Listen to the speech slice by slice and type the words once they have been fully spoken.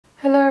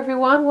Hello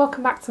everyone,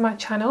 welcome back to my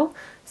channel.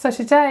 So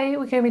today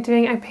we're going to be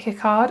doing a pick a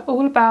card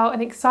all about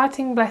an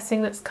exciting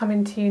blessing that's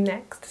coming to you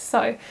next.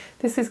 So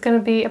this is going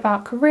to be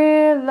about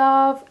career,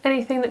 love,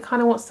 anything that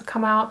kind of wants to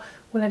come out,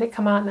 we'll let it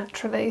come out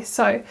naturally.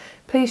 So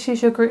please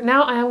choose your group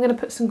now. I am going to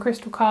put some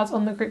crystal cards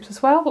on the groups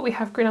as well, but we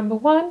have group number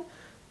 1,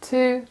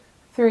 2,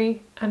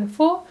 3 and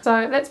 4.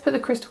 So let's put the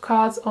crystal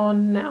cards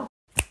on now.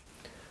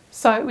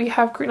 So we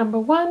have group number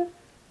 1,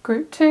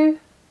 group 2,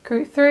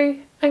 group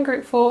 3 and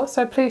group 4,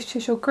 so please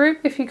choose your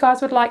group. If you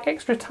guys would like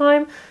extra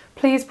time,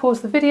 please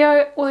pause the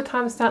video. All the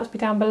timestamps will be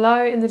down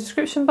below in the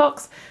description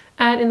box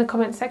and in the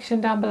comment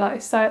section down below.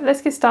 So let's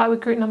get started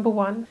with group number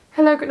 1.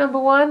 Hello group number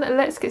 1,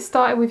 let's get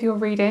started with your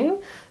reading.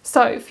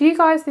 So for you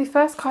guys, the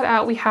first card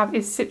out we have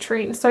is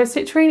citrine. So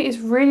citrine is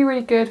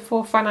really good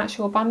for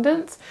financial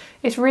abundance.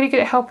 It's really good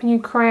at helping you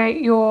create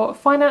your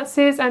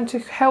finances and to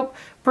help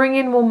bring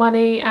in more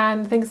money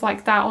and things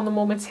like that on a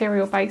more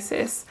material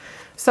basis.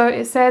 So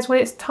it says, when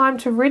it's time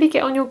to really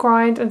get on your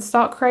grind and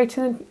start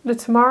creating the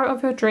tomorrow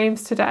of your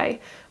dreams today,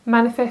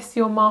 manifest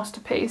your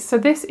masterpiece. So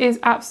this is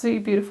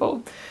absolutely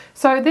beautiful.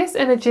 So this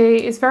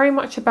energy is very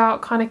much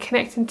about kind of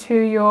connecting to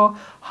your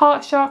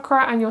heart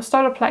chakra and your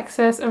solar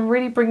plexus and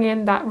really bringing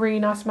in that really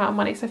nice amount of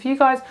money. So for you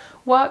guys,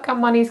 work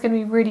and money is going to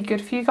be really good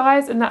for you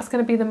guys, and that's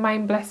going to be the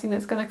main blessing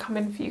that's going to come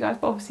in for you guys.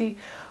 But obviously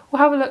we'll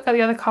have a look at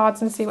the other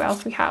cards and see what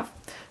else we have.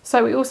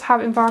 So we also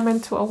have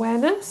environmental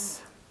awareness.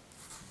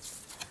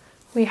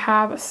 We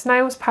have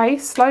snail's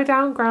pace, slow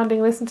down,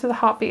 grounding, listen to the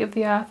heartbeat of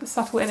the earth, the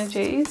subtle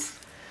energies.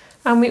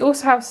 And we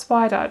also have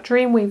spider,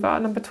 dreamweaver,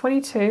 number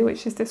 22,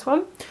 which is this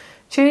one.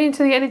 Tune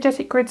into the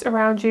energetic grids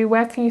around you.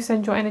 Where can you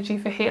send your energy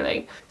for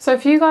healing? So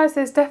for you guys,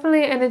 there's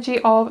definitely an energy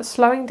of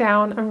slowing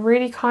down and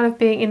really kind of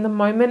being in the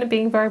moment,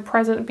 being very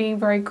present, being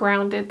very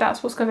grounded.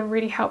 That's what's going to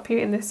really help you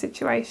in this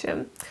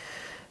situation.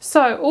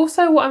 So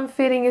also what I'm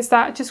feeling is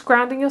that just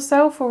grounding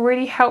yourself will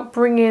really help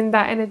bring in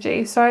that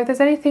energy. So if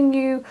there's anything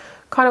you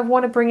kind of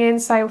want to bring in,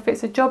 say if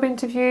it's a job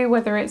interview,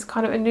 whether it's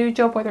kind of a new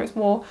job, whether it's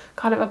more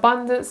kind of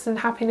abundance and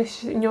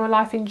happiness in your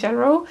life in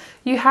general,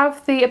 you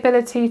have the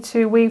ability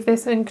to weave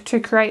this and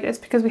to create this,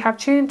 because we have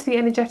tuned to the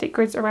energetic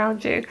grids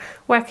around you.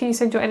 Where can you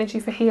send your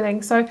energy for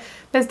healing? So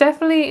there's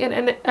definitely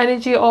an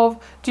energy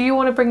of, do you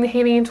want to bring the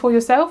healing into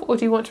yourself, or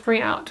do you want to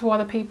bring it out to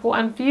other people?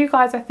 And for you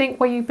guys, I think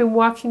where you've been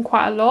working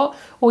quite a lot,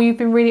 or you've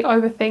been really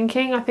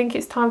overthinking, I think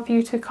it's time for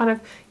you to kind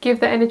of give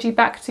the energy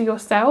back to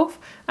yourself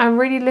and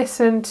really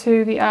listen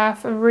to the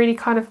earth and really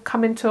kind of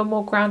come into a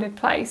more grounded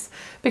place.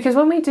 Because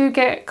when we do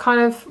get kind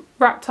of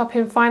wrapped up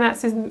in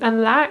finances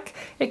and lack,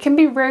 it can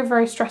be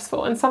very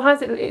stressful, and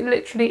sometimes it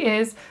literally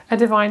is a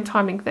divine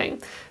timing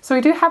thing. So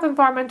we do have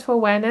environmental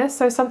awareness,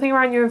 so something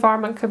around your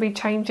environment could be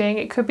changing.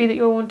 It could be that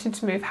you're wanting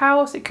to move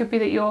house, it could be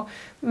that you're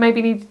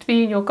maybe need to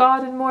be in your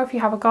garden more if you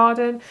have a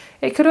garden.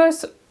 It could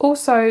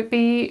also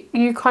be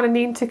you kind of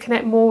need to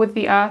connect more with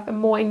the earth and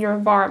more in your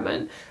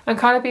environment and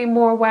kind of be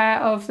more aware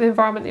of the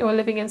environment that you're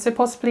living in. So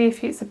possibly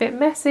if it's a bit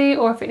messy,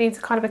 or if it needs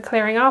kind of a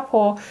clearing up,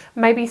 or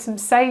maybe some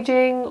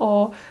saging,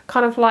 or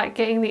kind of like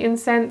getting the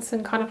incense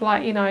and kind of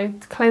like, you know,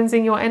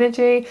 cleansing your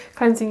energy,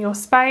 cleansing your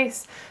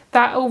space.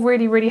 That will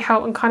really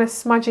help, and kind of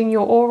smudging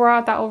your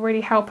aura, that will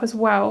really help as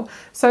well.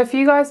 So for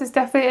you guys, there's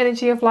definitely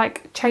energy of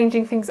like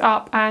changing things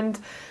up, and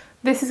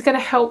this is going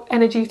to help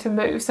energy to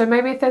move. So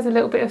maybe if there's a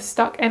little bit of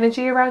stuck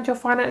energy around your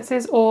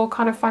finances or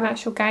kind of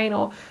financial gain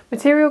or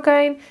material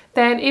gain,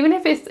 then even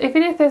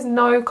if there's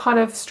no kind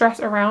of stress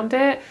around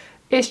it,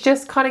 it's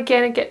just kind of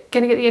gonna get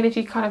the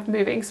energy kind of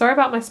moving. Sorry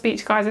about my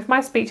speech, guys. If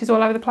my speech is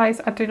all over the place,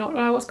 I do not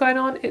know what's going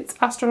on. It's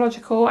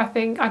astrological, I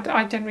think.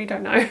 I generally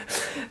don't know.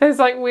 There's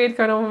like weird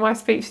going on with my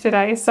speech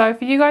today. So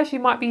for you guys, you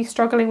might be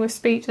struggling with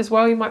speech as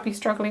well. You might be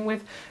struggling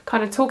with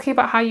kind of talking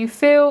about how you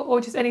feel,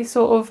 or just any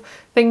sort of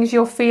things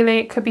you're feeling.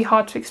 It could be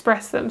hard to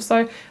express them.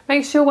 So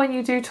make sure when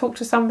you do talk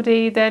to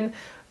somebody, then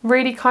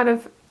really kind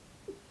of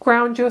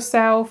ground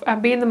yourself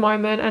and be in the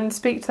moment and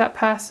speak to that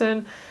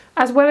person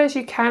as well as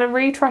you can, and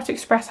really try to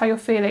express how you're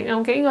feeling. And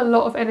I'm getting a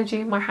lot of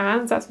energy in my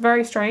hands. That's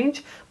very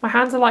strange. My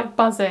hands are like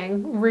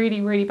buzzing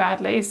really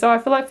badly. So I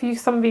feel like for you,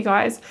 some of you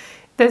guys,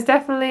 there's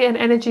definitely an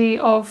energy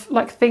of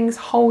like things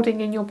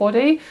holding in your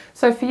body.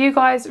 So for you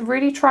guys,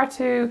 really try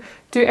to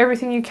do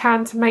everything you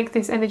can to make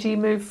this energy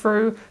move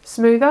through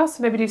smoother.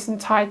 So maybe do some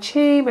Tai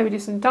Chi, maybe do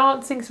some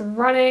dancing, some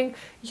running,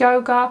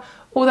 yoga,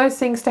 all those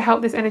things to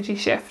help this energy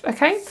shift,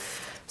 okay?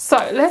 So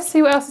let's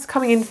see what else is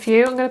coming in for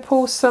you. I'm going to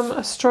pull some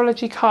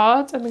astrology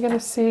cards and we're going to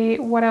see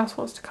what else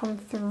wants to come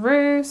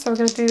through. So we're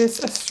going to do this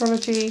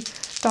astrology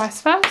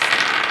dice first.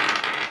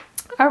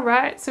 All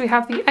right, so we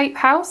have the 8th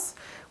house,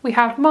 we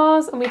have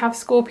Mars, and we have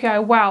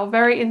Scorpio. Wow,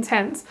 very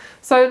intense.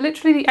 So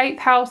literally the 8th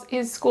house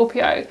is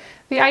Scorpio.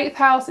 The 8th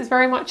house is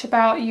very much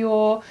about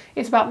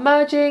it's about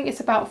merging, it's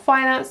about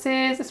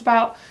finances, it's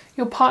about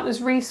your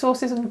partner's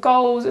resources and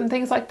goals and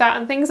things like that,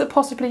 and things that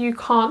possibly you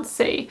can't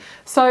see.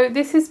 So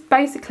this is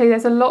basically,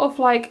 there's a lot of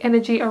like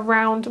energy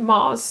around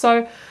Mars.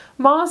 So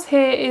Mars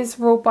here is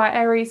ruled by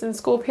Aries and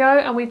Scorpio,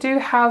 and we do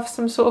have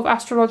some sort of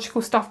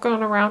astrological stuff going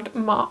on around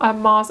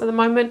Mars at the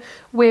moment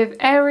with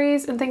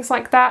Aries and things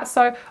like that.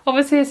 So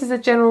obviously this is a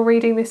general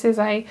reading, this is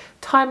a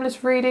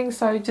timeless reading,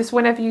 so just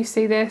whenever you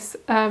see this,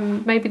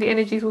 maybe the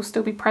energies will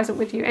still be present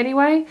with you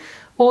anyway.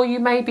 Or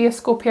you may be a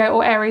Scorpio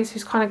or Aries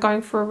who's kind of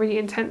going through a really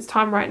intense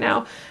time right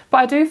now. But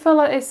I do feel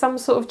like there's some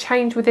sort of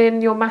change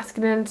within your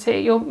masculinity,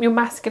 your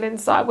masculine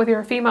side, whether you're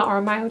a female or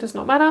a male, does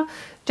not matter.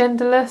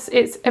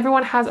 Genderless,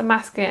 everyone has a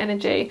masculine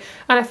energy.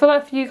 And I feel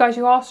like for you guys,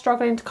 you are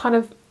struggling to kind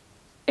of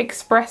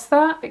express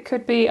that. It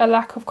could be a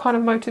lack of kind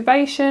of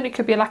motivation, it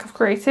could be a lack of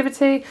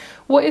creativity.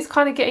 What is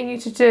kind of getting you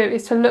to do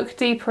is to look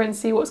deeper and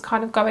see what's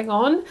kind of going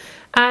on.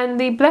 And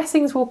the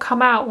blessings will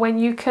come out when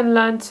you can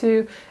learn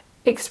to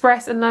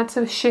express and learn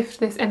to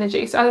shift this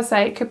energy. So as I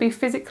say, it could be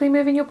physically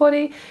moving your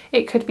body,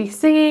 it could be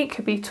singing, it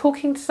could be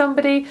talking to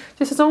somebody.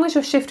 Just as long as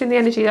you're shifting the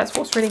energy, that's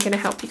what's really going to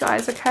help you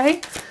guys,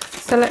 okay?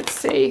 So let's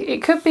see.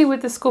 It could be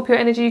with the Scorpio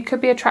energy, you could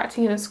be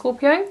attracting in a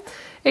Scorpio.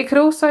 It could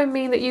also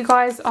mean that you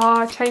guys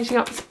are changing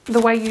up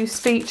the way you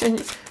speak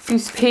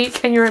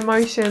and your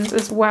emotions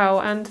as well,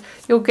 and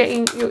you're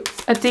getting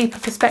a deeper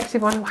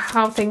perspective on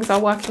how things are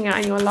working out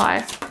in your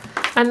life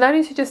and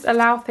learning to just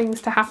allow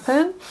things to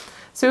happen.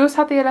 So we also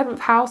have the 11th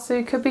house, so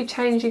you could be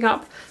changing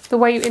up the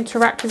way you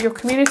interact with your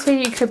community.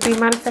 You could be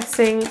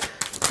manifesting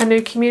a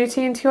new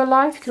community into your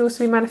life. You could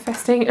also be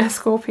manifesting a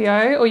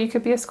Scorpio, or you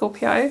could be a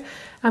Scorpio.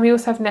 And we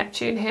also have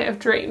Neptune here of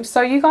dreams.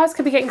 So you guys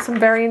could be getting some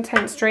very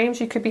intense dreams.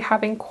 You could be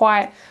having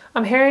quite,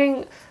 I'm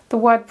hearing the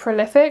word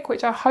prolific,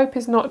 which I hope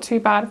is not too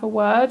bad of a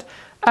word.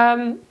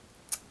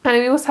 And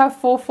we also have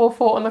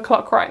 444 on the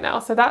clock right now,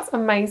 so that's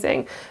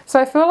amazing. So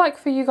I feel like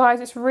for you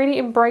guys, it's really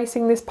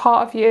embracing this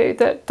part of you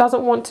that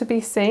doesn't want to be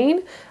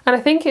seen. And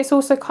I think it's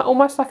also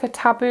almost like a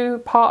taboo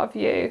part of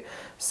you.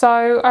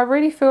 So I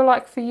really feel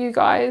like for you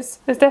guys,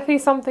 there's definitely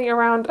something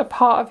around a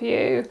part of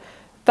you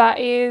that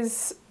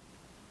is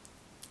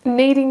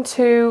needing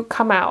to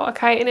come out,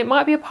 okay? And it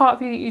might be a part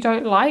of you that you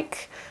don't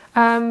like,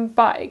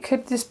 but it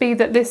could just be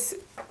that this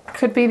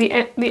could be the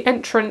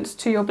entrance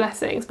to your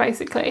blessings,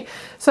 basically.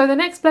 So the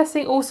next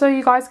blessing also,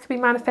 you guys could be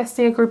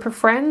manifesting a group of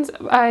friends,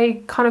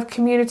 a kind of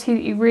community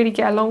that you really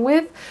get along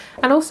with.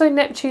 And also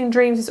Neptune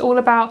dreams is all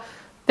about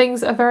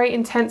things that are very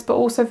intense but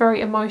also very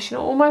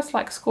emotional, almost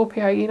like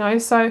Scorpio, you know.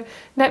 So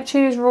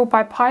Neptune is ruled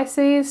by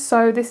Pisces,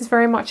 so this is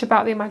very much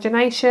about the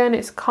imagination,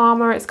 it's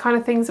karma, it's kind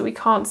of things that we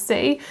can't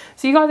see.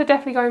 So you guys are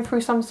definitely going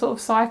through some sort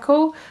of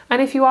cycle,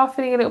 and if you are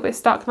feeling a little bit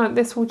stuck, like,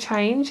 this will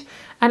change.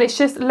 And it's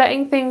just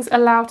letting things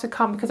allow to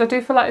come, because I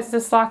do feel like this is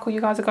a cycle you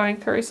guys are going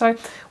through. So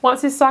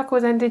once this cycle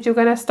has ended, you're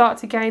going to start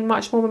to gain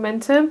much more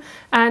momentum,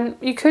 and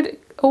you could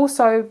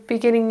also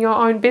beginning your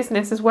own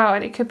business as well,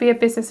 and it could be a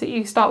business that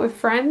you start with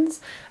friends,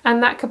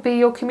 and that could be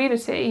your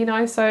community, you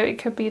know, so it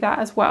could be that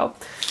as well.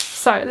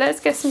 So let's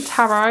get some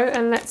tarot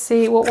and let's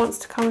see what wants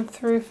to come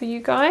through for you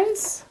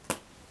guys.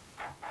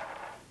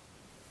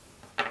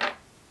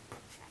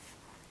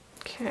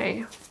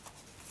 Okay.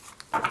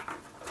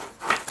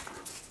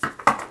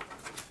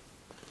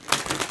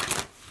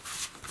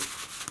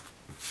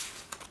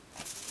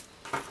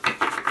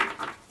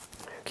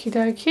 Okie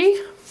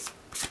dokie.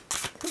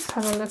 Let's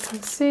have a look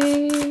and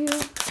see.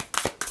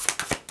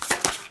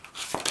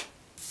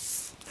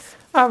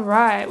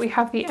 Alright, we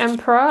have the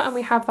Emperor and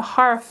we have the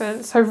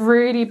Hierophant, so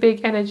really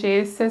big energy.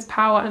 It says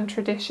power and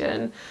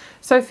tradition.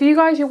 So for you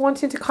guys, you're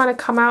wanting to kind of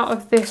come out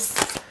of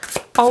this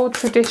old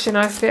tradition,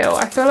 I feel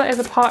like there's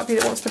a part of you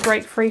that wants to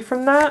break free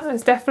from that.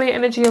 There's definitely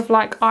energy of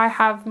like, I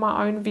have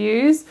my own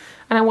views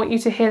and I want you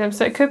to hear them.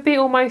 So it could be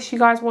almost you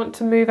guys want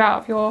to move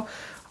out of your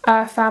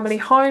family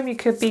home. You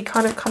could be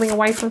kind of coming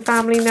away from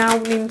family now,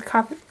 needing to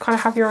kind of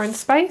have your own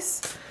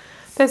space.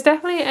 There's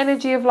definitely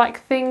energy of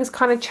like things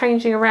kind of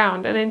changing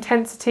around and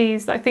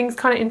intensities, like things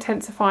kind of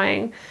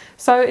intensifying.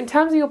 So in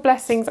terms of your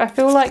blessings, I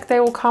feel like they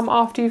will come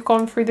after you've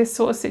gone through this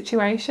sort of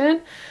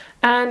situation.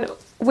 And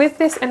with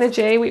this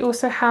energy, we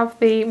also have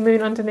the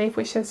moon underneath,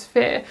 which says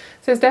fear.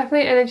 So there's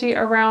definitely energy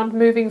around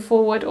moving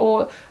forward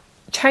or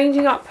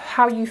changing up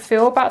how you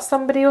feel about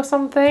somebody or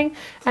something,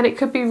 and it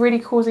could be really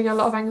causing a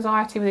lot of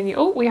anxiety within you.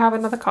 Oh, we have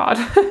another card.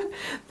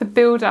 The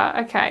Builder.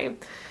 Okay.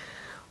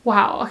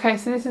 Wow, okay,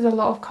 so this is a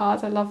lot of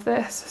cards. I love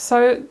this.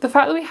 So the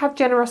fact that we have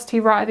generosity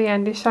right at the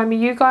end is showing me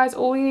you guys,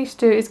 all you need to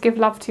do is give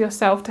love to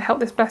yourself to help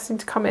this blessing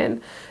to come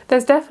in.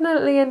 There's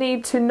definitely a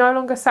need to no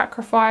longer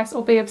sacrifice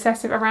or be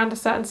obsessive around a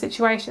certain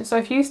situation. So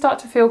if you start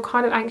to feel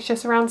kind of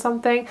anxious around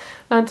something,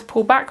 learn to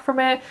pull back from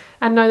it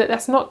and know that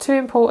that's not too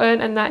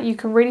important and that you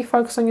can really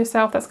focus on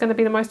yourself. That's going to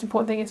be the most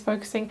important thing, is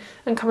focusing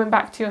and coming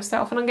back to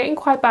yourself. And I'm getting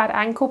quite bad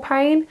ankle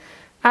pain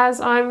as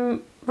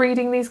I'm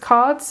reading these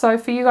cards, so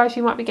for you guys,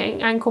 you might be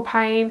getting ankle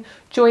pain,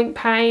 joint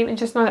pain, and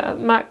just know that it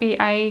might be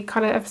a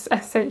kind of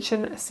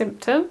ascension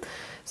symptom.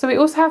 So we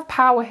also have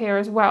power here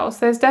as well,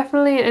 so there's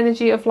definitely an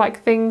energy of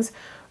like things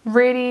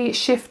really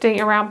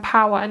shifting around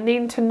power and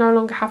needing to no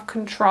longer have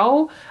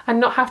control and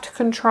not have to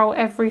control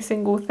every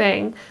single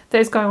thing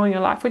that is going on in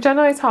your life, which I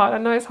know is hard. I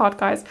know it's hard,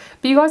 guys,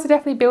 but you guys are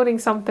definitely building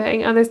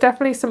something, and there's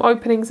definitely some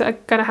openings that are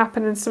going to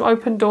happen and some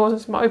open doors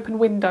and some open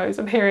windows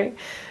I'm hearing.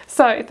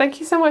 So thank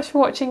you so much for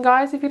watching,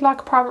 guys. If you'd like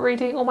a private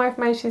reading, all my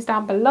information is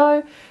down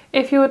below.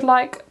 If you would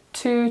like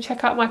to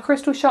check out my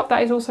crystal shop,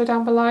 that is also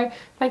down below.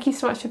 Thank you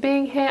so much for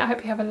being here. I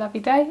hope you have a lovely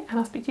day, and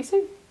I'll speak to you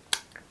soon.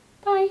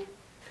 Bye.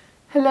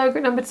 Hello,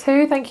 group number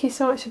 2. Thank you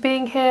so much for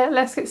being here.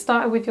 Let's get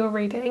started with your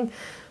reading.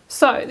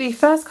 So the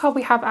first card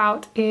we have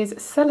out is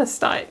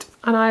Celestite,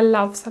 and I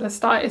love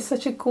Celestite. It's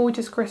such a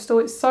gorgeous crystal.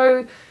 It's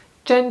so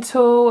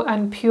gentle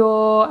and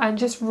pure and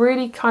just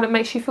really kind of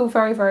makes you feel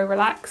very, very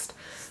relaxed.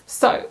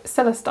 So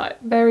Celestite,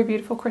 very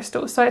beautiful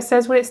crystal. So it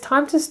says, when it's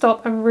time to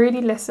stop and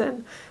really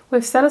listen,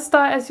 with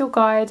Celestite as your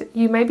guide,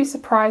 you may be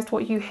surprised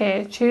what you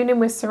hear. Tune in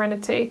with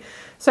serenity.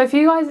 So for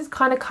you guys, it's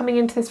kind of coming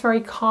into this very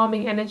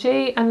calming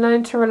energy and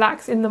learn to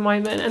relax in the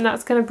moment, and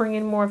that's going to bring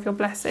in more of your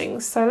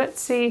blessings. So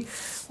let's see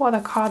what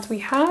other cards we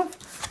have.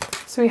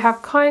 So we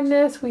have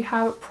kindness, we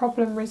have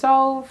problem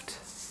resolved.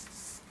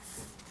 Let's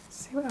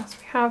see what else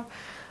we have.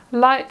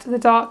 Light the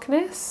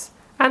darkness,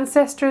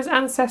 ancestors,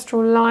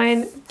 ancestral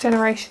line,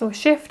 generational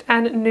shift,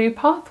 and new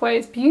pathway.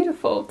 It's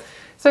beautiful.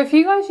 So for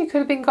you guys, you could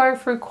have been going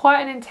through quite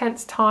an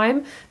intense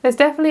time. There's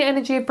definitely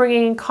energy of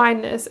bringing in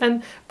kindness,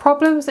 and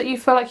problems that you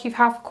feel like you've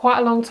had for quite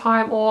a long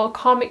time, or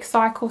karmic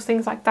cycles,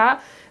 things like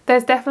that.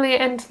 There's definitely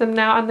an end to them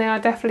now, and they are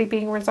definitely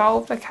being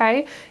resolved,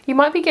 okay? You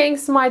might be getting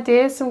some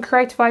ideas, some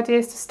creative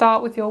ideas to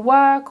start with your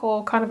work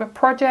or kind of a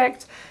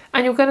project,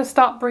 and you're going to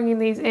start bringing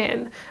these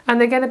in,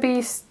 and they're going to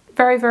be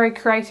very, very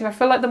creative. I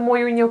feel like the more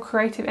you're in your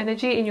creative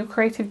energy, in your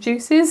creative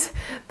juices,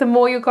 the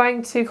more you're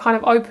going to kind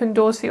of open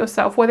doors for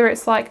yourself, whether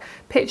it's like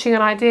pitching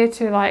an idea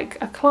to like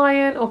a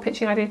client, or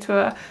pitching an idea to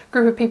a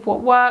group of people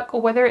at work, or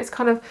whether it's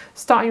kind of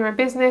starting your own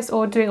business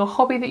or doing a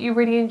hobby that you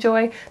really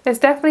enjoy. There's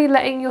definitely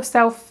letting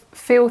yourself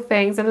feel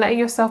things and letting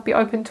yourself be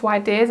open to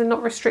ideas and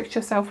not restrict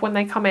yourself when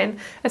they come in,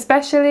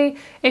 especially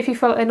if you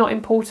feel like they're not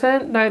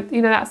important. No,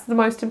 you know, that's the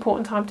most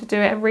important time to do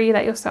it, and really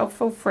let yourself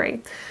feel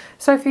free.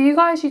 So for you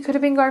guys, you could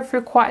have been going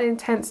through quite an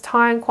intense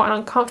time, quite an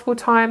uncomfortable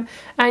time,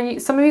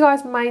 and some of you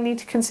guys may need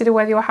to consider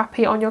whether you're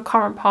happy on your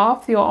current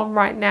path you're on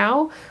right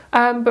now.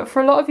 But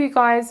for a lot of you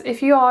guys,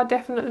 if you are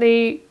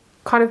definitely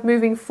kind of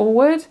moving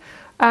forward,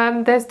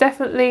 there's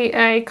definitely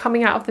a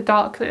coming out of the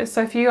darkness.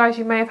 So for you guys,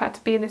 you may have had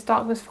to be in this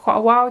darkness for quite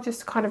a while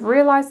just to kind of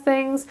realize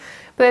things,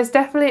 but there's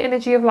definitely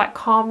energy of like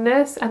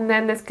calmness, and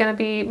then there's going to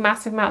be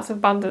massive amounts of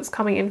abundance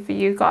coming in for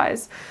you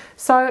guys.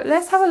 So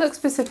let's have a look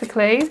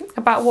specifically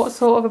about what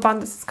sort of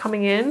abundance is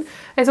coming in.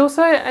 There's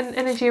also an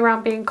energy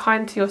around being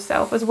kind to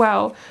yourself as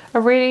well.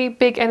 A really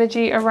big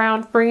energy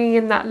around bringing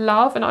in that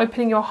love and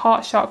opening your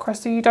heart chakra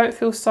so you don't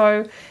feel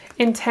so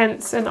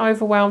intense and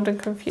overwhelmed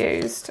and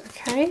confused.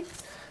 Okay,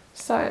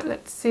 so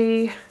let's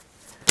see.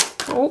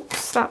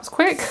 Oops, that was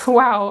quick.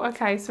 Wow.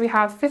 Okay, so we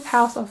have 5th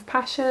house of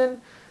passion.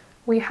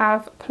 We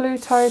have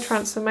Pluto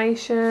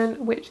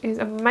transformation, which is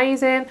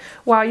amazing.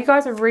 Wow, you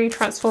guys are really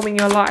transforming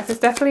your life. There's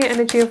definitely an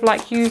energy of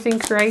like using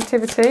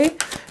creativity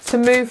to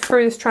move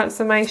through this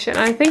transformation.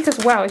 And I think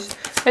as well,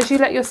 as you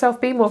let yourself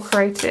be more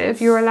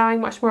creative, you're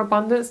allowing much more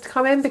abundance to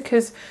come in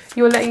because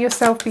you're letting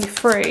yourself be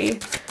free.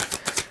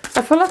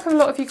 I feel like a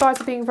lot of you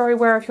guys are being very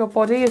aware of your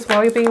body as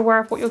well. You're being aware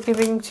of what you're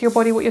giving to your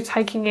body, what you're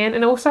taking in,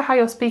 and also how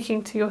you're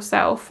speaking to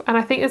yourself. And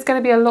I think there's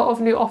going to be a lot of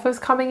new offers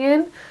coming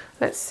in.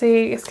 Let's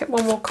see, let's get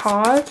one more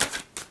card.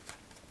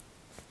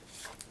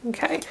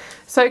 Okay,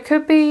 so it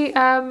could be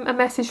a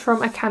message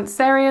from a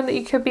Cancerian that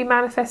you could be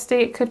manifesting.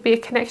 It could be a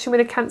connection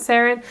with a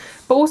Cancerian,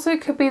 but also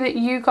it could be that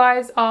you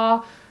guys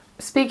are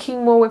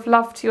speaking more with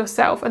love to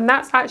yourself, and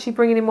that's actually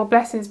bringing in more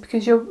blessings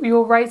because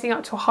you're raising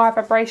up to a higher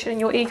vibration and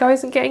your ego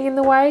isn't getting in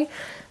the way.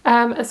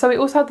 And so we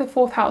also have the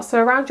 4th house.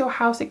 So around your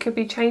house, it could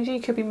be changing,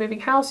 you could be moving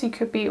house, you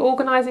could be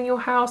organizing your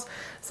house,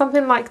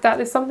 something like that.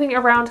 There's something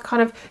around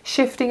kind of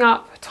shifting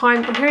up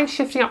time. I'm hearing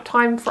shifting up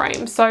time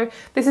frames. So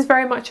this is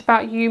very much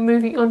about you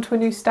moving on to a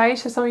new stage.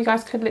 So some of you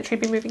guys could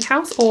literally be moving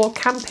house or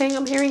camping.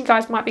 I'm hearing you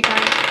guys might be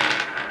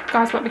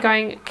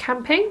going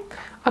camping.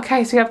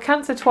 Okay, so we have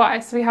Cancer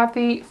twice. So we have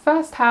the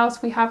 1st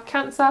house, we have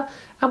Cancer,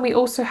 and we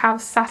also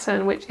have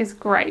Saturn, which is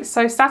great.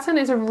 So Saturn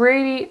is a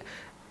really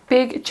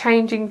big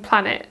changing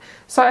planet.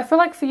 So I feel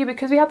like for you,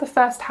 because we have the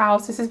 1st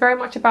house, this is very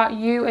much about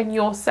you and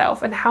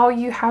yourself and how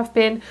you have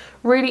been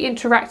really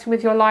interacting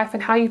with your life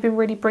and how you've been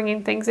really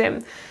bringing things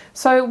in.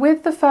 So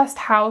with the 1st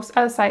house,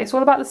 as I say, it's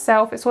all about the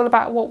self, it's all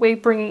about what we're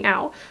bringing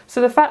out.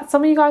 So the fact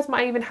some of you guys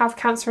might even have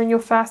Cancer in your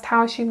 1st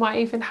house, you might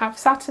even have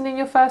Saturn in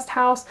your 1st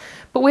house,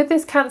 but with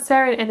this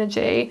Cancerian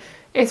energy,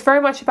 it's very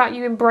much about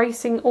you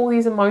embracing all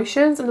these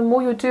emotions, and the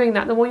more you're doing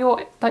that, the more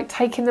you're like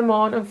taking them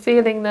on and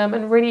feeling them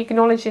and really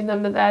acknowledging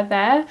them that they're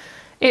there.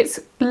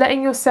 It's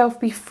letting yourself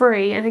be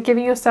free and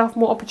giving yourself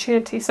more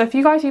opportunities. So if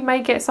you guys, you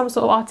may get some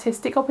sort of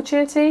artistic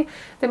opportunity.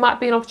 There might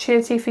be an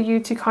opportunity for you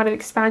to kind of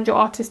expand your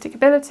artistic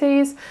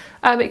abilities.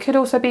 It could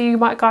also be you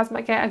guys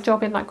might get a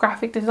job in like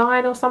graphic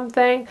design or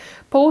something.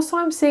 But also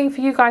I'm seeing for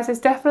you guys, there's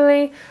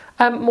definitely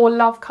more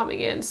love coming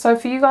in. So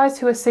for you guys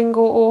who are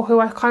single or who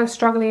are kind of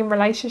struggling in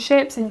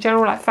relationships in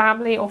general, like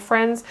family or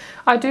friends,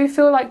 I do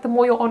feel like the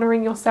more you're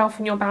honouring yourself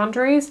and your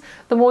boundaries,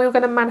 the more you're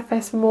going to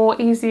manifest more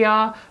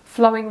easier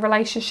flowing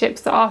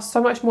relationships that are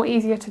so much more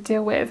easier to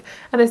deal with.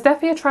 And there's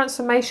definitely a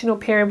transformational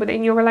period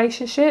within your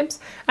relationships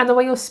and the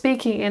way you're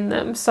speaking in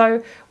them.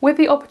 So with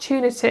the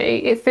opportunity,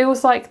 it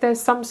feels like there's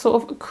some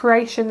sort of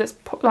creation that's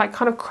like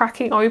kind of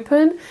cracking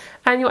open,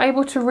 and you're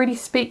able to really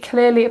speak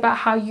clearly about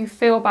how you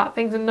feel about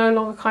things and no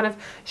longer kind of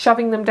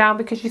shoving them down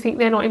because you think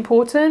they're not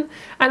important.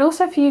 And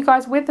also for you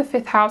guys with the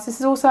 5th house, this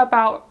is also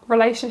about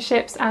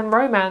relationships and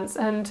romance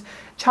and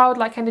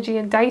childlike energy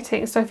and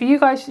dating. So for you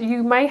guys,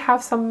 you may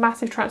have some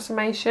massive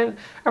transformation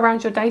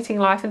around your dating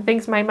life and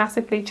things may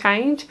massively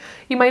change.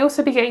 You may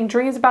also be getting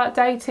dreams about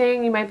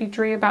dating. You may be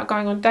dreaming about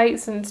going on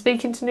dates and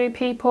speaking to new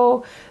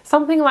people,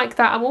 something like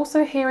that. I'm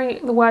also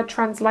hearing the word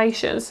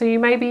translation. So you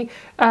may be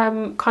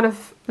kind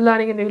of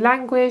learning a new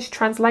language,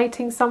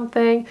 translating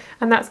something,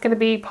 and that's going to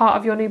be part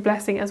of your new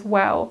blessing as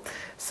well.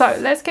 So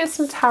let's get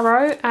some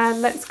tarot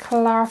and let's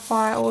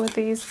clarify all of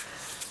these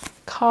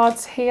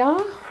cards here.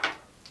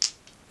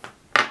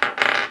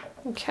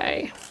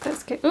 Okay,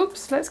 let's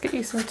get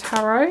you some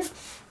tarot.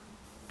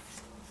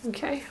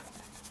 Okay.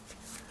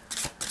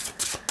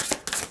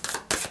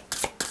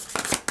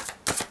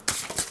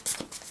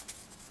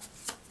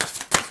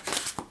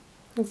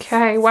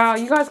 Okay, wow,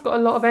 you guys got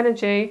a lot of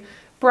energy.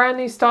 Brand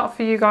new start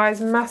for you guys.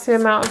 Massive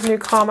amount of new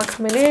karma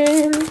coming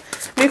in.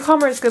 New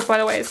karma is good, by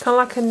the way. It's kind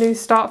of like a new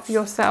start for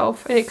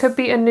yourself. And it could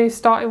be a new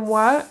start in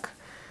work.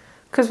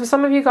 Because for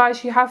some of you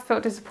guys, you have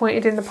felt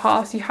disappointed in the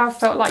past. You have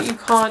felt like you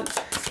can't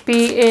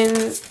be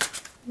in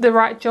the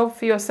right job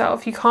for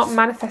yourself. You can't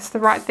manifest the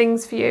right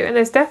things for you. And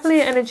there's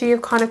definitely an energy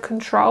of kind of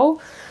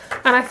control.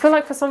 And I feel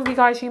like for some of you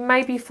guys, you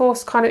may be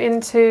forced kind of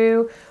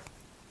into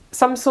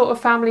some sort of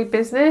family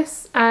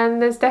business,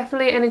 and there's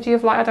definitely energy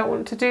of like, I don't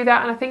want to do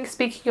that. And I think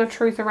speaking your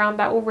truth around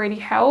that will really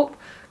help,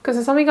 because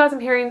for some of you guys I'm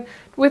hearing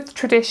with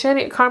tradition,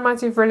 it kind of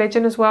reminds me of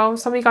religion as well.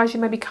 Some of you guys,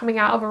 you may be coming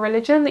out of a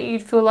religion that you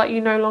feel like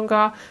you no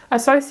longer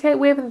associate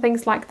with and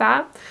things like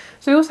that.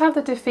 So we also have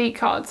the defeat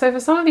card. So for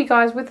some of you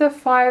guys with the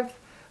 5,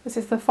 this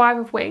is the 5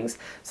 of Wings.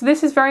 So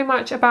this is very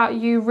much about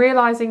you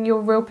realizing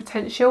your real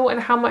potential and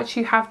how much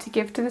you have to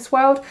give to this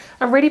world,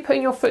 and really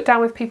putting your foot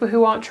down with people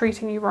who aren't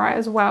treating you right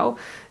as well.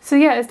 So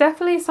yeah, it's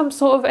definitely some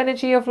sort of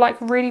energy of like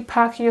really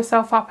perking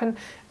yourself up and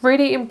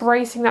really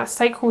embracing that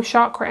sacral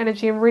chakra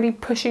energy and really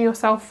pushing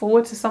yourself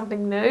forward to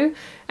something new.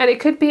 And it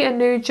could be a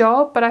new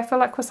job, but I feel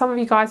like for some of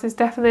you guys, there's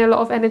definitely a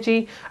lot of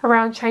energy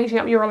around changing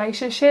up your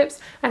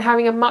relationships and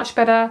having a much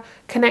better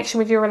connection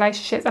with your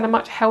relationships and a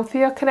much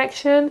healthier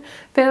connection.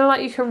 Feeling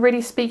like you can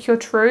really speak your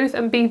truth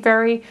and be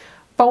very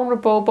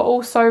vulnerable, but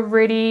also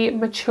really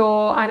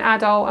mature and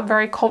adult and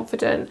very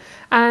confident.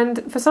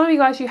 And for some of you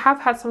guys, you have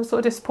had some sort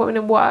of disappointment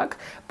in work,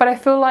 but I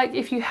feel like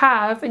if you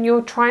have and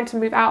you're trying to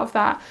move out of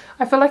that,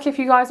 I feel like if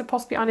you guys are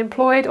possibly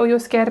unemployed or you're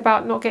scared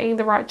about not getting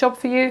the right job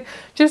for you,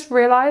 just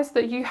realize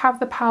that you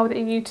have the power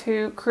in you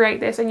to create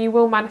this and you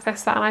will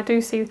manifest that. And I do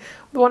see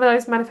one of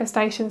those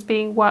manifestations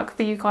being work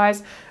for you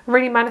guys,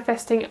 really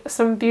manifesting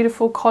some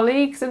beautiful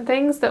colleagues and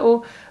things that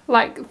will,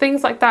 like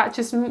things like that,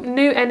 just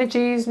new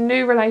energies,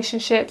 new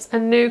relationships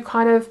and new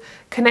kind of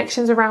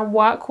connections around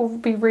work will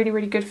be really,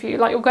 really good for you.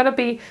 Like you're going to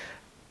be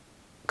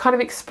kind of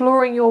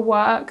exploring your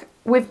work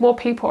with more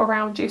people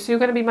around you. So you're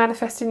going to be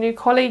manifesting new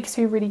colleagues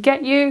who really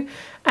get you,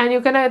 and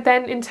you're going to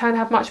then in turn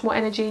have much more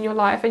energy in your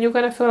life, and you're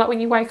going to feel like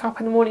when you wake up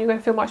in the morning, you're going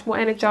to feel much more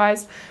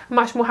energized,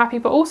 much more happy,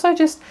 but also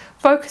just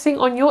focusing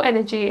on your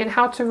energy and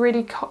how to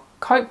really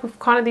cope with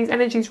kind of these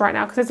energies right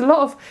now, because there's a lot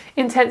of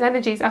intense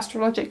energies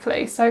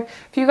astrologically. So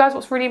for you guys,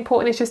 what's really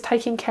important is just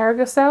taking care of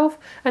yourself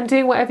and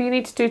doing whatever you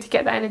need to do to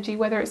get that energy,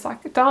 whether it's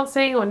like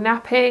dancing or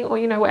napping or,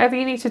 you know, whatever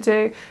you need to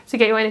do to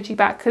get your energy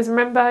back. Because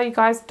remember, you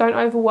guys, don't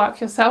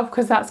overwork yourself,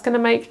 because that's going to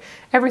make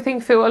everything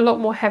feel a lot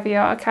more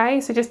heavier. Okay,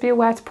 so just be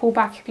aware to pull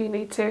back if you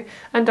need to,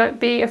 and don't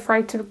be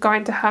afraid to go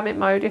into hermit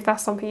mode if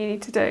that's something you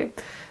need to do.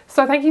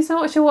 So thank you so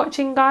much for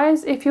watching,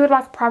 guys. If you would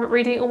like a private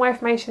reading, all my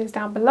information is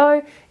down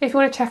below. If you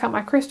want to check out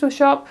my crystal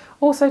shop,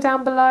 also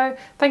down below.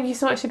 Thank you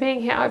so much for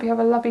being here. I hope you have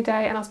a lovely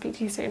day, and I'll speak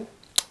to you soon.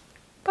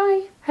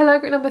 Bye. Hello,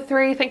 group number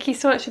 3. Thank you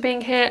so much for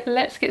being here.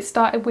 Let's get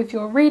started with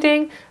your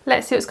reading.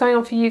 Let's see what's going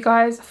on for you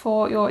guys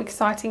for your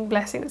exciting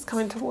blessing that's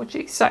coming towards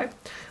you. So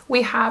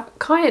we have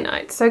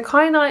kyanite. So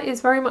kyanite is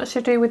very much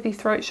to do with the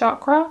throat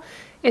chakra.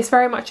 It's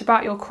very much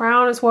about your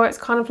crown as well. It's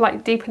kind of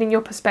like deepening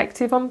your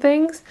perspective on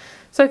things.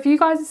 So for you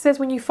guys, it says,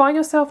 when you find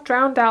yourself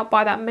drowned out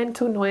by that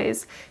mental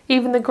noise,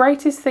 even the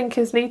greatest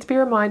thinkers need to be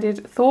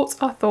reminded, thoughts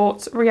are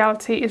thoughts,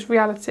 reality is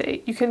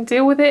reality. You can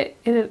deal with it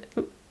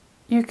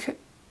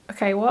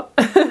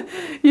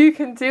you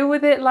can deal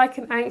with it like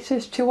an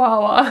anxious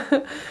chihuahua.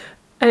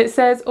 And it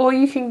says, or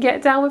you can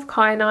get down with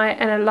kyanite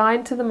and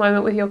align to the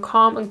moment with your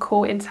calm and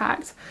cool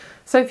intact.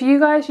 So for you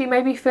guys, you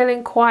may be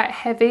feeling quite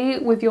heavy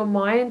with your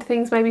mind.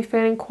 Things may be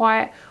feeling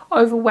quite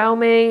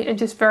overwhelming and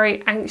just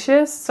very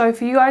anxious. So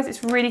for you guys,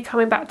 it's really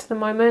coming back to the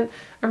moment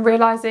and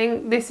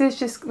realizing this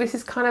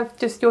is kind of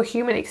just your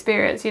human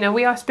experience. You know,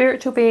 we are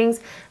spiritual beings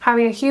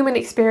having a human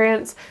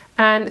experience,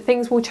 and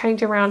things will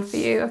change around for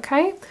you,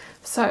 okay?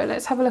 So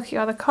let's have a look at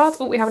your other cards.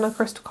 Oh, we have another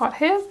crystal card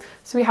here.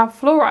 So we have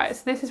fluorite.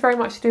 So this is very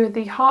much to do with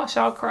the heart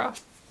chakra.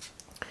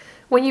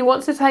 When you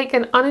want to take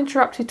an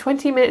uninterrupted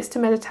 20 minutes to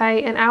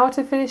meditate, an hour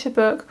to finish a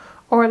book,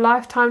 or a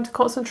lifetime to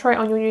concentrate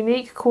on your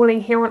unique calling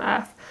here on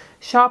earth,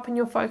 sharpen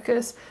your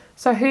focus.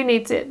 So who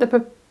needs it?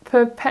 The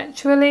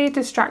perpetually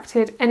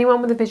distracted,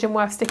 anyone with a vision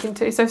worth sticking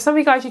to. So some of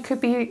you guys, you could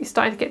be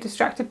starting to get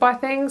distracted by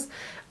things,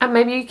 and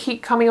maybe you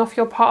keep coming off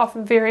your path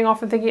and veering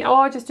off and thinking, oh,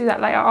 I'll just do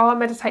that later, oh, I'll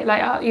meditate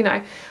later. You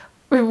know,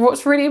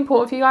 what's really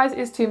important for you guys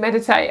is to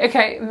meditate.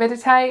 Okay,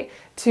 meditate,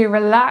 to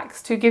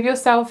relax, to give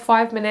yourself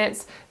 5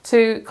 minutes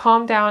to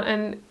calm down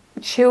and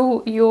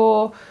chill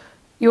your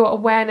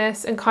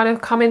awareness and kind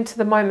of come into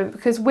the moment.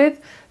 Because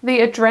with the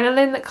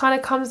adrenaline that kind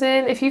of comes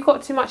in, if you've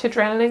got too much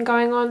adrenaline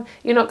going on,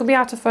 you're not going to be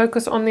able to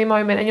focus on the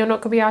moment, and you're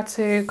not going to be able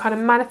to kind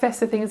of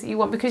manifest the things that you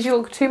want, because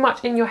you're too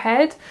much in your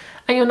head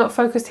and you're not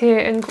focused here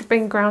and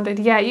being grounded.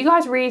 Yeah, you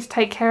guys really need to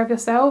take care of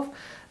yourself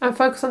and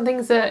focus on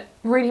things that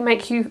really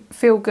make you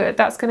feel good.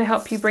 That's going to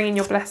help you bring in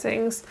your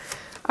blessings.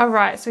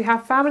 Alright, so we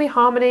have family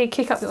harmony,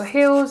 kick up your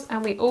heels,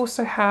 and we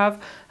also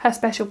have her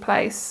special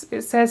place.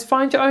 It says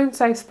find your own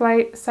safe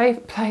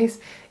place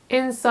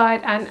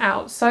inside and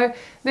out. So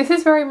this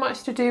is very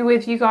much to do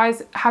with you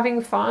guys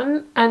having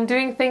fun and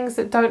doing things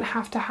that don't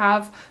have to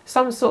have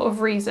some sort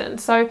of reason.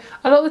 So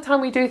a lot of the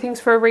time we do things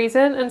for a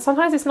reason, and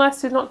sometimes it's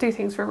nice to not do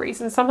things for a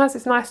reason. Sometimes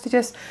it's nice to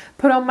just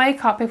put on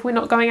makeup if we're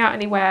not going out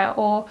anywhere,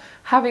 or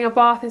having a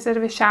bath instead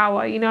of a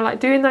shower, you know, like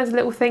doing those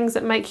little things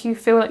that make you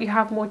feel like you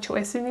have more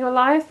choice in your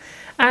life.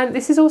 And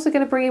this is also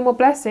going to bring in more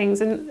blessings.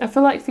 And I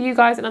feel like for you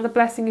guys, another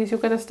blessing is you're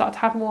going to start to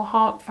have more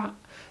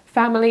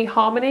family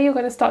harmony. You're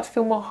going to start to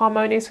feel more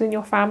harmonious within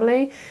your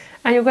family,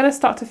 and you're going to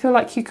start to feel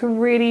like you can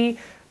really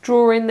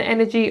draw in the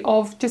energy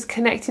of just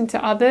connecting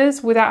to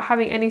others without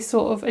having any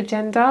sort of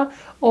agenda,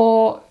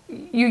 or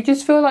you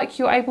just feel like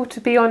you're able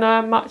to be on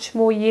a much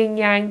more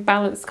yin-yang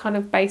balanced kind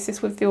of basis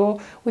with your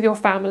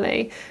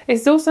family.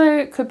 It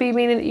also could be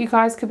meaning that you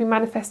guys could be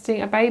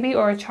manifesting a baby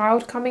or a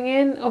child coming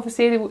in.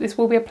 Obviously this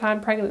will be a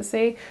planned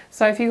pregnancy,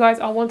 so if you guys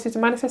are wanting to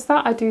manifest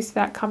that, I do see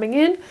that coming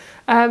in.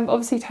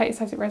 Obviously take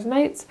it as it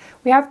resonates.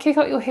 We have kick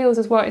up your heels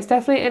as well. It's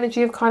definitely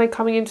energy of kind of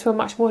coming into a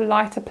much more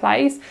lighter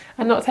place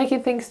and not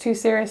taking things too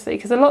seriously,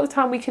 because a lot of the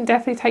time we can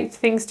definitely take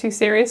things too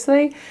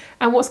seriously.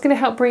 And what's going to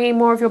help bring in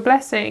more of your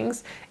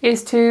blessings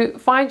is to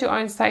find your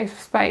own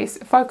safe space,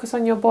 focus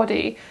on your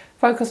body,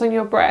 focus on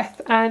your breath,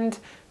 and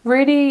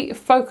really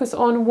focus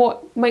on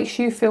what makes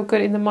you feel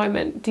good in the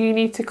moment. Do you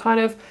need to kind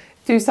of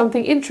do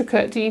something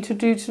intricate? Do you need to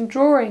do some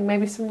drawing,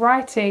 maybe some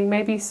writing,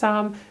 maybe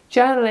some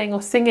journaling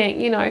or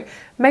singing? You know,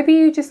 maybe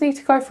you just need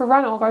to go for a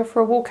run or go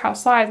for a walk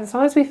outside. And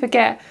sometimes we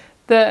forget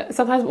that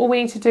sometimes all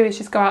we need to do is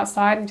just go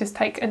outside and just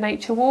take a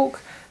nature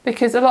walk,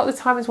 because a lot of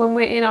the times when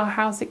we're in our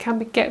house, it can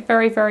get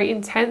very, very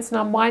intense, and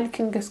our mind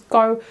can just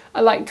go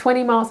at like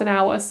 20 miles an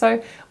hour.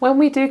 So when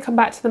we do come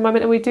back to the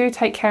moment and we do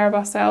take care of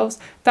ourselves,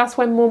 that's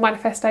when more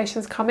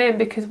manifestations come in,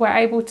 because we're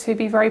able to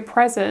be very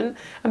present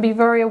and be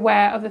very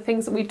aware of the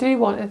things that we do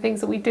want and the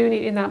things that we do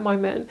need in that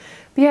moment.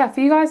 But yeah,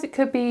 for you guys, it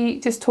could be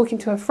just talking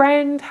to a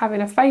friend,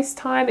 having a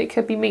FaceTime, it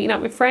could be meeting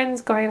up with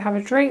friends, going and have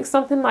a drink,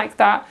 something like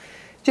that.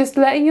 Just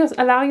allowing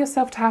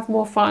yourself to have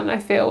more fun, I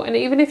feel. And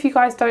even if you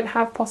guys don't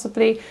have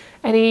possibly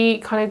any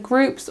kind of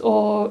groups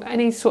or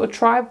any sort of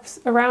tribes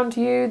around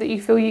you that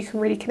you feel you can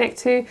really connect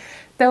to,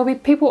 there will be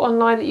people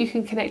online that you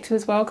can connect to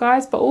as well,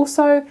 guys. But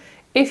also,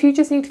 if you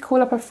just need to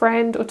call up a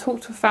friend or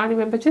talk to a family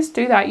member, just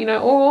do that, you know.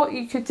 Or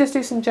you could just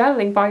do some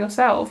journaling by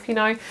yourself, you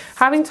know.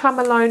 Having time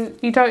alone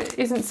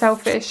isn't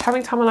selfish.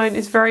 Having time alone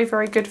is very,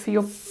 very good for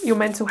your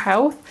mental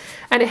health,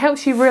 and it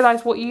helps you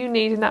realize what you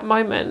need in that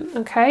moment,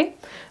 okay?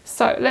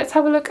 So let's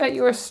have a look at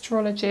your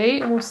astrology,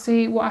 and we'll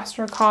see what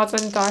astro cards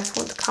and dice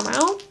want to come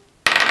out.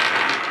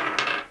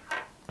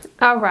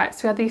 Alright,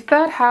 so we have the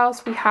third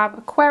house, we have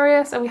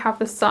Aquarius, and we have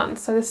the sun.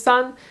 So the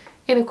sun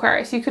in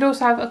Aquarius. You could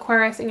also have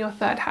Aquarius in your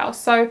third house.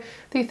 So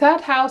the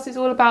third house is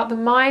all about the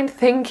mind,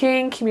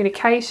 thinking,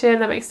 communication.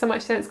 That makes so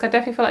much sense, because I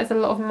definitely feel like there's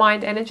a lot of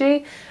mind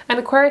energy, and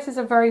Aquarius is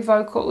a very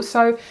vocal.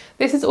 So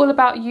this is all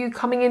about you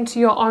coming into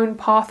your own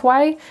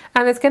pathway,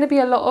 and there's going to be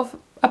a lot of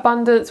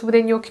abundance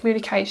within your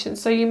communication.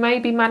 So you may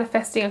be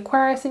manifesting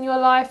Aquarius in your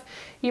life.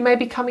 You may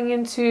be coming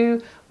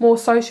into more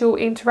social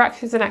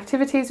interactions and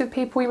activities with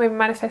people. You may be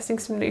manifesting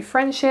some new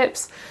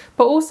friendships.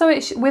 But also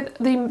with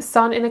the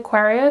sun in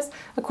Aquarius,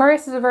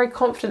 Aquarius is a very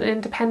confident and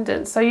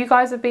independent. So you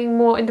guys are being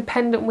more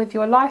independent with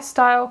your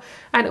lifestyle.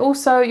 And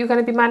also you're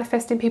going to be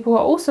manifesting people who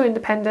are also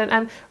independent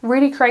and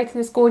really creating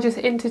this gorgeous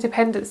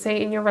interdependency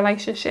in your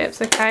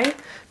relationships, okay?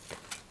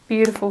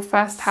 Beautiful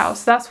first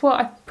house. That's what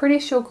I'm pretty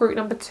sure group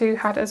number 2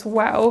 had as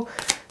well.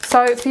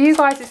 So for you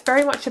guys, it's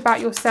very much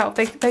about yourself.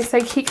 They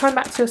say keep coming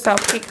back to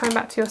yourself, keep coming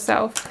back to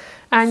yourself.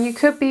 And you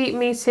could be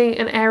meeting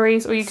an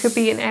Aries, or you could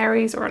be an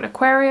Aries or an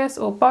Aquarius,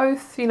 or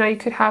both. You know, you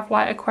could have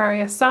like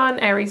Aquarius Sun,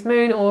 Aries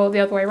Moon, or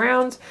the other way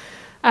around.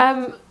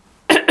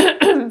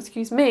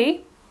 Excuse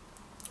me.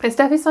 It's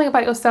definitely something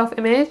about your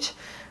self-image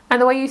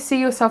and the way you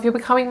see yourself. You're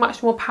becoming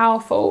much more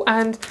powerful,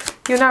 and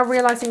you're now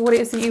realizing what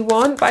it is that you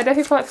want. But I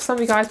definitely feel like for some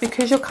of you guys,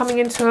 because you're coming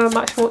into a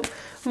much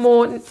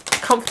more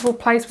comfortable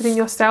place within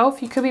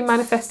yourself, you could be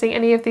manifesting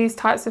any of these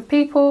types of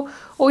people,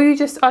 or you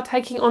just are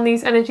taking on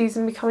these energies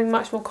and becoming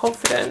much more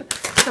confident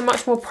and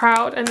much more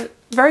proud and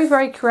very,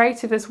 very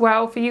creative as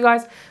well. For you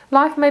guys,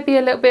 life may be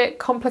a little bit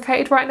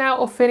complicated right now,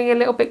 or feeling a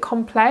little bit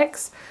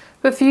complex.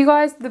 But for you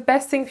guys, the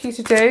best thing for you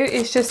to do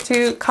is just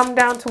to come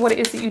down to what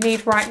it is that you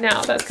need right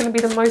now. That's going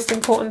to be the most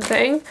important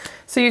thing.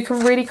 So you can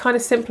really kind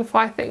of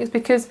simplify things,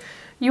 because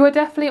you are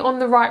definitely on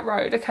the right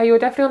road, okay? You're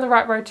definitely on the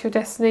right road to your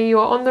destiny. You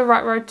are on the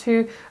right road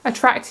to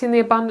attracting the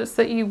abundance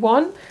that you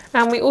want.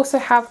 And we also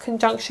have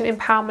conjunction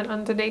empowerment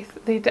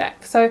underneath the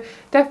deck. So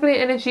definitely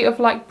energy of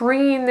like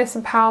bringing this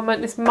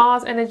empowerment, this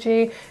Mars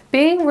energy,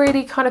 being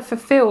really kind of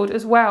fulfilled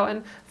as well,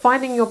 and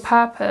finding your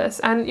purpose.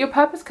 And your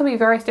purpose can be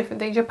various different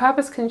things. Your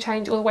purpose can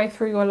change all the way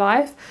through your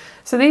life.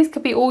 So these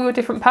could be all your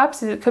different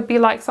purposes. It could be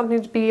like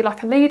something to be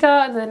like a leader,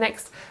 and the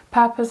next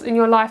purpose in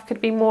your life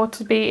could be more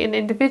to be an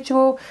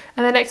individual,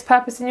 and the next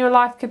purpose in your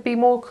life could be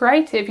more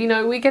creative. You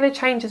know, we're going to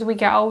change as we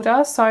get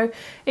older. So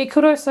it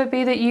could also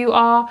be that you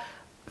are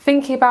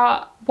thinking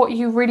about what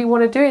you really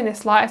want to do in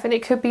this life, and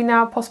it could be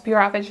now possibly you're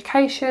out of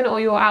education, or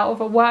you're out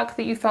of a work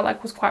that you felt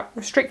like was quite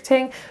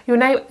restricting. You're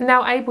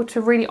now able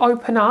to really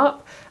open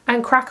up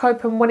and crack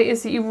open what it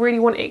is that you really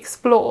want to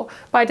explore.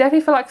 But I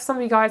definitely feel like for some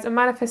of you guys, a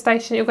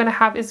manifestation you're going to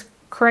have is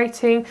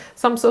creating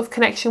some sort of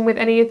connection with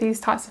any of these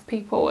types of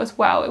people as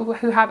well,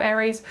 who have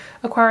Aries,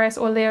 Aquarius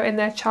or Leo in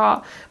their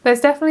chart.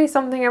 There's definitely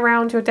something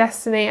around your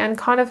destiny and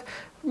kind of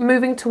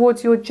moving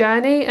towards your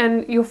journey,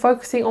 and you're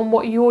focusing on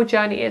what your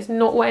journey is,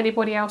 not what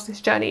anybody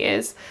else's journey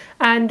is,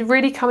 and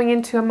really coming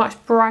into a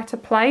much brighter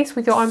place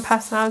with your own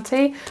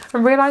personality,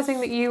 and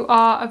realizing that you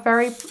are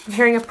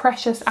a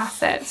precious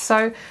asset.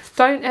 So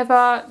don't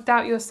ever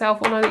doubt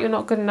yourself or know that you're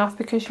not good enough,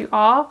 because you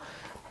are.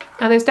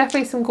 And there's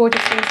definitely some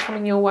gorgeous things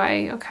coming your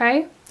way,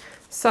 okay?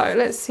 So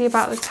let's see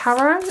about the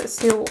tarot. Let's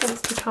see what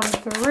wants to come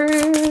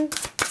through.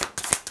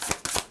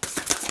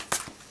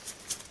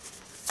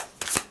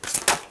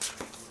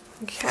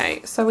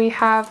 Okay, so we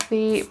have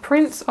the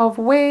Prince of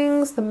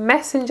Wings, the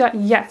Messenger.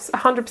 Yes,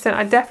 100%.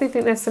 I definitely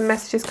think there's some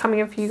messages coming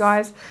in for you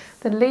guys.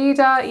 The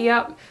Leader,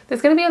 yep.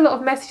 There's going to be a lot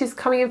of messages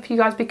coming in for you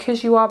guys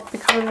because you are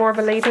becoming more of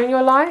a leader in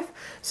your life.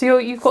 So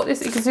you've got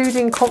this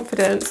exuding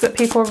confidence that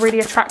people are really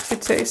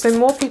attracted to. So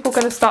more people are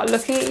going to start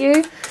looking at you.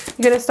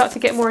 You're going to start to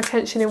get more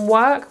attention in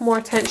work, more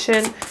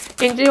attention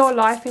in your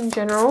life in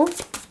general.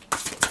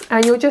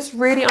 And you're just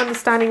really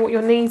understanding what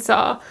your needs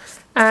are.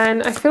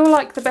 And I feel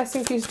like the best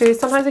thing for you to do is,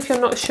 sometimes if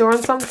you're not sure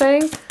on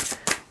something,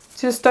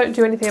 just don't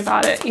do anything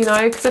about it, you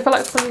know, because I feel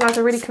like some of you guys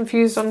are really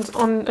confused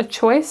on a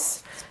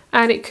choice,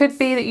 and it could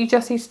be that you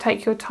just need to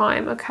take your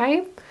time,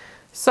 okay?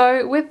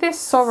 So with this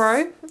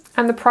sorrow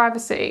and the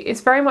privacy,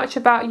 it's very much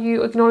about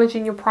you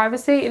acknowledging your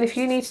privacy, and if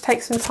you need to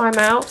take some time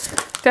out,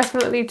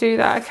 definitely do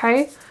that,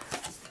 okay?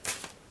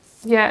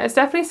 Yeah, it's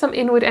definitely some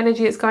inward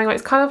energy that's going on.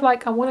 It's kind of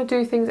like, I want to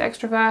do things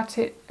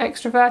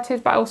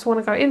extroverted, but I also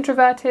want to go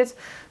introverted.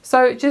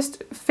 So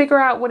just figure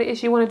out what it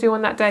is you want to do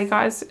on that day,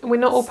 guys. We're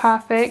not all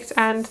perfect,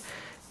 and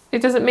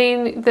it doesn't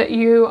mean that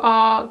you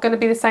are going to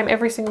be the same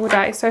every single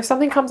day. So if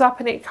something comes up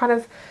and it kind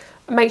of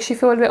makes you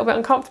feel a little bit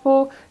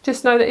uncomfortable,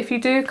 just know that if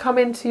you do come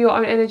into your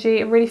own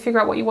energy and really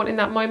figure out what you want in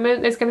that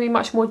moment, there's going to be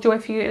much more joy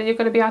for you, and you're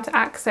going to be able to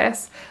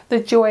access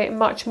the joy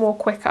much more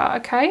quicker,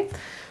 okay?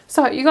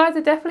 So you guys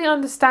are definitely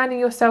understanding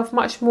yourself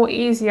much more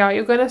easier.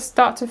 You're going to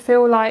start to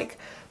feel like,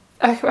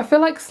 I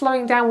feel like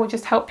slowing down will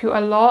just help you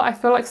a lot. I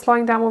feel like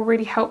slowing down will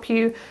really help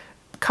you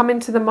come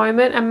into the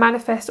moment and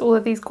manifest all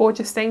of these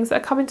gorgeous things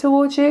that are coming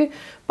towards you.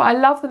 But I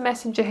love the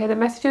Messenger here. The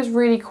Messenger is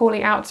really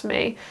calling out to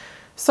me.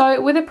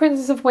 So with the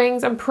Princess of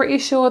Wings, I'm pretty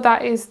sure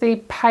that is the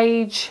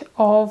Page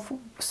of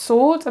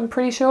Swords. I'm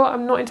pretty sure.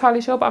 I'm not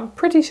entirely sure, but I'm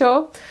pretty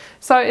sure.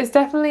 So it's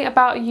definitely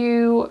about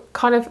you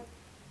kind of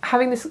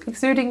having this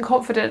exuding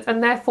confidence,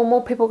 and therefore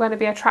more people are going to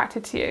be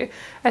attracted to you,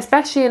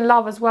 especially in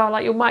love as well.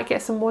 Like you might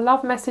get some more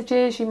love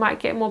messages, you might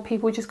get more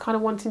people just kind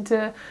of wanting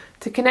to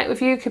connect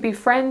with you. Could be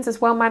friends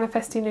as well,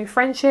 manifesting new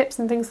friendships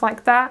and things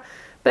like that.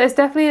 But there's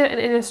definitely an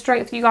inner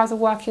strength you guys are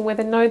working with,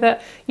 and know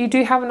that you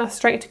do have enough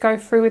strength to go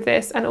through with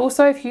this. And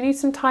also, if you need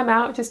some time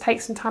out, just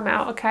take some time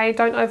out, okay?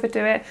 Don't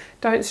overdo it,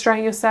 don't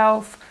strain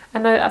yourself,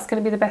 and know that that's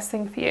going to be the best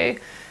thing for you.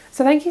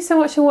 So thank you so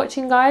much for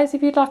watching, guys.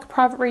 If you'd like a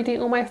private reading,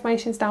 all my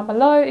information is down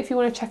below. If you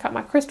want to check out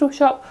my crystal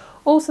shop,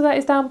 also that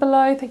is down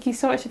below. Thank you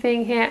so much for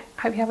being here.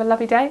 I hope you have a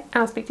lovely day,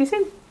 and I'll speak to you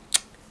soon.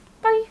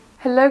 Bye.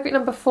 Hello group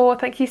number 4,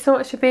 thank you so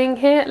much for being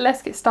here.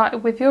 Let's get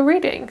started with your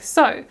reading.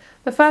 So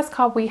the first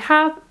card we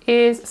have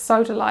is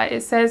Sodalite.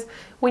 It says,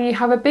 when you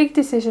have a big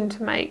decision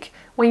to make,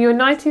 when you're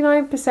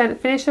 99%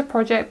 finished a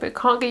project but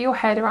can't get your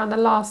head around the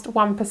last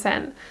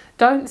 1%,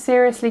 don't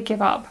seriously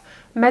give up.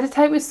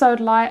 Meditate with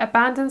Sodalite,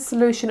 abandon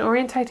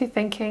solution-orientated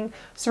thinking,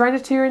 surrender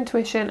to your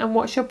intuition and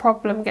watch your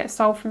problem get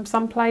solved from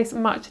someplace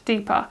much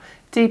deeper.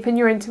 Deepen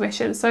your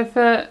intuition. So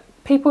for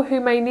people who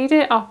may need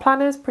it are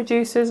planners,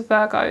 producers,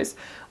 Virgos.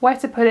 Where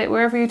to put it,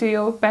 wherever you do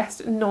your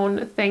best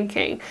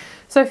non-thinking.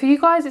 So for you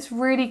guys, it's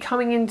really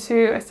coming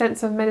into a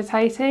sense of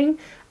meditating,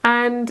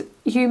 and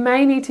you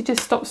may need to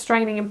just stop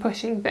straining and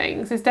pushing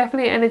things. There's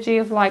definitely an energy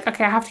of like,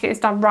 okay, I have to get this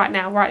done right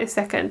now, right this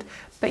second.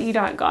 But you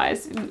don't,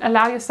 guys.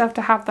 Allow yourself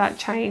to have that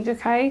change,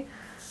 okay?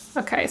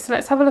 Okay, so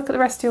let's have a look at the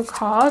rest of your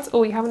cards.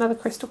 Oh, you have another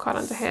crystal card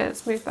under here.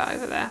 Let's move that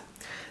over there.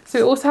 So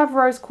we also have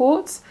Rose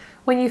Quartz.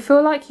 When you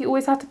feel like you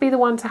always have to be the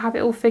one to have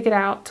it all figured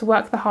out, to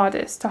work the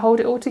hardest, to hold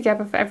it all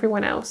together for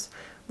everyone else.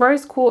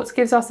 Rose Quartz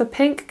gives us a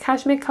pink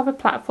cashmere covered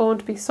platform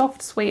to be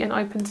soft, sweet and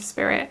open to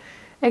spirit.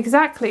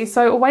 Exactly,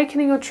 so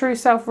awakening your true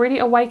self, really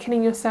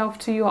awakening yourself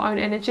to your own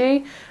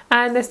energy.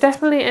 And there's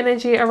definitely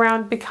energy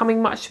around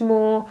becoming much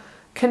more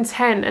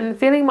content and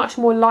feeling much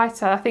more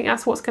lighter. I think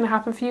that's what's going to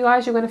happen for you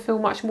guys. You're going to feel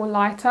much more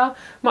lighter,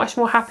 much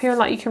more happier, and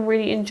like you can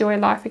really enjoy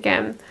life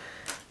again.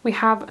 We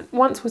have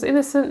once was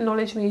innocent,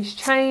 knowledge means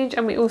change,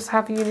 and we also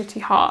have unity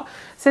heart.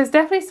 So there's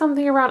definitely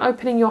something around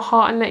opening your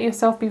heart and letting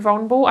yourself be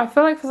vulnerable. I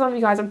feel like for some of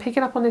you guys, I'm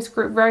picking up on this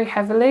group very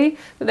heavily,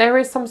 that there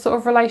is some sort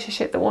of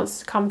relationship that wants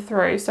to come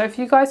through. So if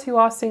you guys who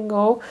are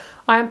single,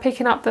 I am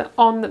picking up that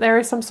there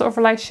is some sort of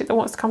relationship that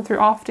wants to come through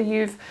after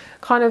you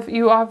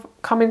have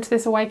come into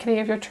this awakening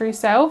of your true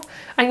self,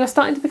 and you're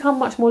starting to become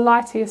much more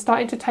lighter. You're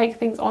starting to take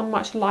things on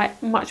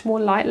much more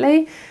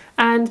lightly.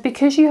 And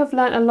because you have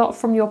learned a lot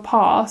from your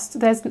past,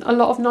 there's a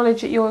lot of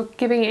knowledge that you're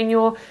giving and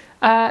you're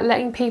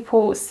letting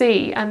people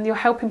see, and you're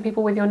helping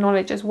people with your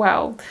knowledge as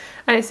well.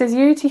 And it says,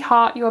 Unity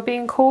Heart, you are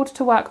being called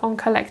to work on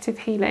collective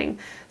healing.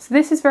 So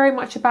this is very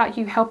much about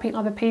you helping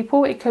other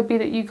people. It could be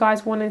that you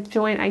guys want to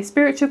join a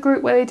spiritual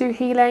group where they do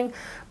healing,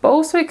 but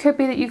also it could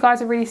be that you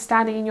guys are really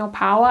standing in your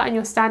power and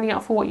you're standing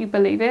up for what you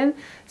believe in.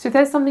 So if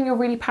there's something you're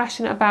really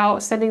passionate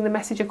about, sending the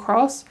message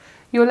across,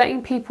 you're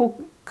letting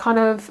people kind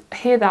of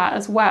hear that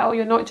as well.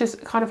 You're not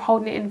just kind of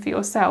holding it in for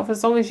yourself,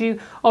 as long as you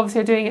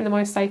obviously are doing it in the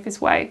most safest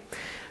way.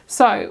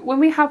 So when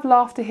we have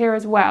laughter here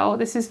as well,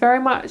 this is very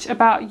much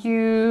about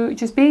you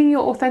just being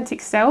your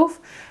authentic self.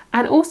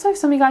 And also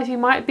some of you guys, you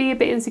might be a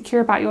bit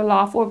insecure about your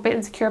laugh or a bit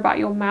insecure about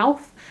your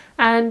mouth,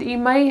 and you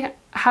may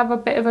have a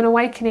bit of an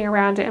awakening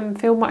around it and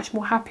feel much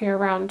more happier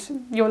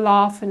around your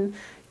laugh and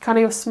kind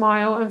of your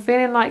smile, and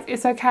feeling like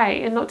it's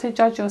okay and not to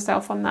judge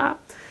yourself on that.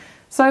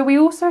 So we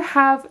also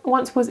have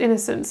once was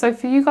innocent. So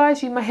for you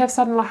guys, you may have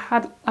suddenly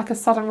had like a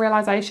sudden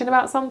realization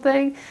about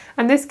something,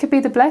 and this could be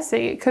the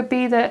blessing. It could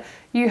be that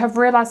you have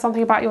realized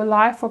something about your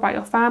life or about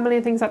your family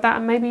and things like that,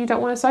 and maybe you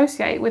don't want to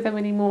associate with them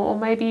anymore, or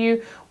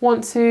maybe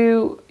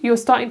you're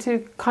starting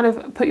to kind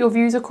of put your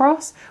views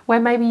across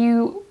where maybe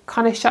you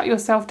kind of shut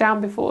yourself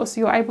down before.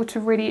 So you're able to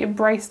really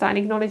embrace that and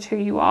acknowledge who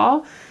you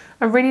are,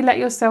 and really let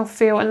yourself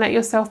feel and let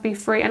yourself be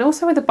free. And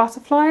also with the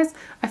butterflies,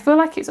 I feel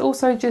like it's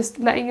also just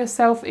letting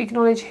yourself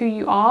acknowledge who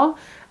you are.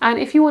 And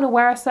if you want to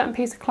wear a certain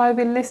piece of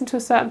clothing, listen to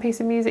a certain piece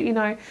of music, you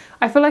know,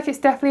 I feel like it's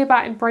definitely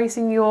about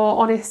embracing your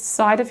honest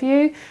side of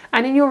you.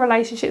 And in your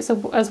relationships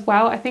as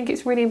well, I think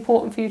it's really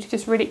important for you to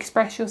just really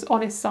express your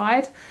honest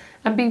side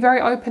and be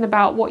very open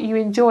about what you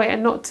enjoy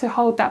and not to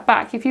hold that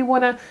back. If you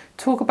want to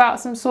talk about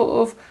some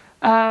sort of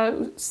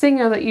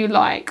singer that you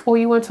like, or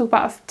you want to talk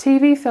about a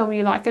TV film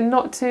you like, and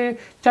not to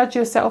judge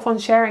yourself on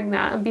sharing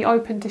that, and be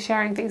open to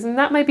sharing things. And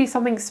that may be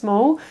something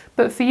small,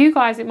 but for you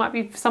guys it might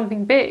be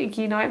something big,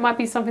 you know, it might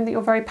be something that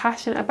you're very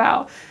passionate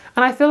about.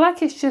 And I feel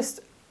like it's just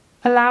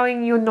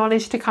allowing your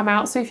knowledge to come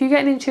out. So if you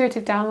get an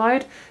intuitive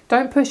download,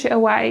 don't push it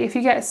away. If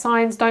you get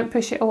signs, don't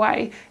push it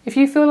away. If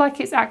you feel like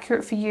it's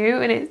accurate for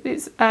you and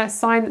it's a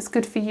sign that's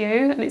good for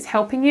you and it's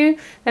helping you,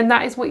 then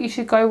that is what you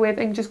should go with,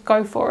 and just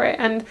go for it.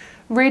 And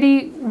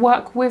really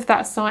work with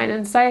that sign,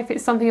 and say if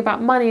it's something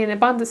about money and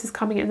abundance is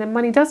coming in, then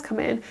money does come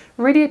in.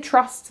 Really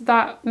trust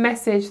that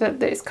message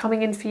that it's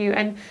coming in for you,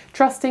 and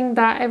trusting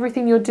that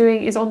everything you're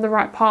doing is on the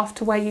right path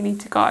to where you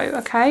need to go,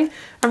 okay?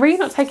 And really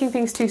not taking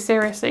things too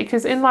seriously,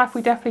 because in life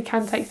we definitely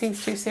can take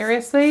things too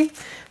seriously.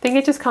 I think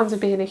it just comes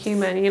with being a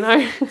human, you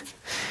know?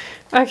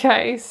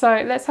 Okay,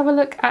 so let's have a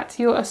look at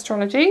your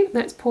astrology.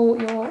 Let's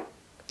pull your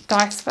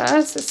dice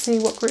first. Let's see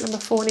what group number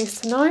 4 needs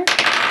to know.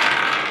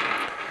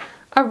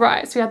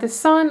 Alright, so we have the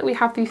Sun, we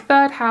have the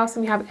 3rd house,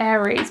 and we have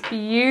Aries.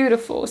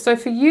 Beautiful. So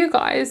for you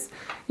guys,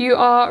 you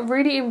are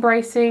really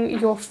embracing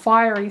your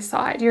fiery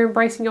side. You're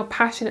embracing your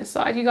passionate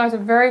side. You guys are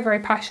very, very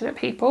passionate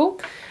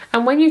people.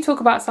 And when you talk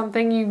about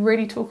something, you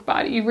really talk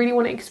about it. You really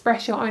want to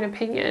express your own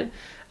opinion.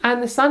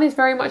 And the Sun is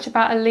very much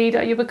about a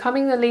leader. You're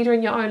becoming the leader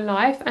in your own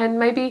life. And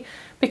maybe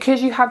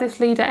because you have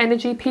this leader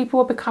energy, people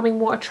are becoming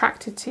more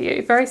attracted to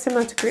you. Very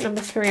similar to group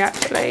number 3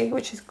 actually,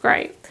 which is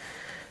great.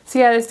 So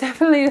yeah, there's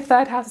definitely the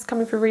third house is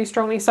coming through really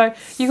strongly. So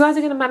you guys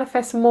are going to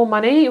manifest more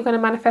money. You're going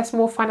to manifest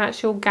more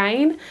financial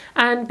gain.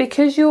 And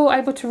because you're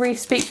able to really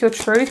speak your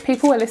truth,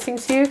 people are listening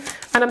to you.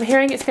 And I'm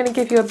hearing it's going to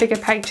give you a bigger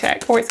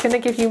paycheck, or it's going to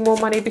give you more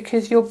money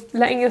because you're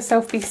letting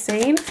yourself be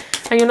seen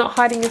and you're not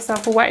hiding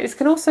yourself away. This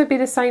can also be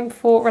the same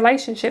for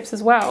relationships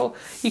as well.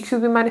 You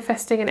could be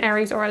manifesting an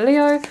Aries or a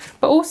Leo,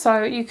 but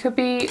also you could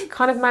be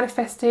kind of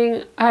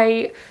manifesting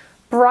a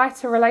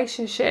brighter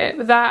relationship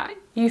that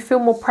you feel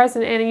more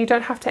present in, and you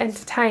don't have to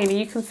entertain, and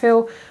you can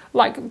feel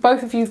like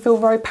both of you feel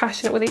very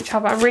passionate with each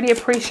other and really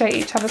appreciate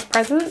each other's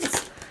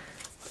presence.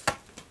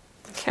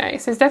 Okay,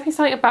 so there's definitely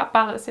something about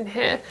balance in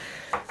here.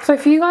 So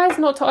for you guys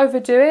not to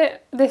overdo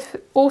it, this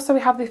also we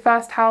have the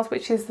first house,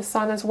 which is the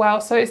Sun as well.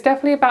 So it's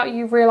definitely about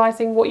you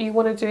realizing what you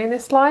want to do in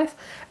this life,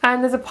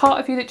 and there's a part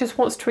of you that just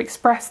wants to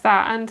express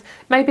that. And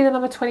maybe the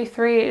number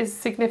 23 is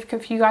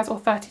significant for you guys, or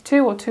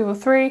 32 or 2 or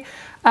 3.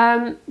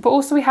 But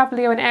also we have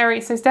Leo and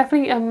Aries, so there's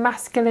definitely a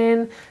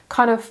masculine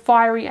kind of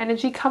fiery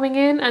energy coming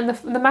in, and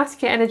the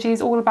masculine energy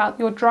is all about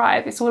your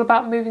drive. It's all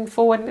about moving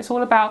forward, and it's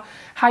all about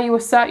how you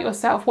assert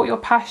yourself, what you're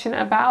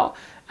passionate about,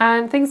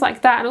 and things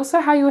like that, and also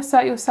how you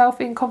assert yourself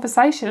in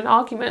conversation and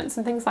arguments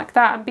and things like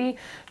that, and be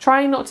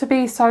trying not to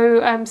be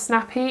so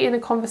snappy in a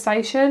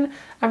conversation,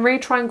 and really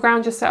try and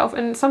ground yourself.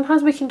 And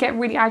sometimes we can get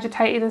really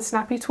agitated and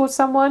snappy towards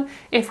someone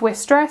if we're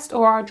stressed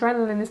or our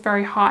adrenaline is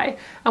very high,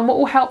 and what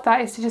will help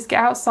that is to just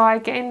get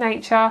outside, get in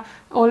nature,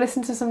 or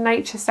listen to some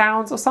nature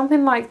sounds or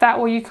something like that,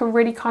 where you can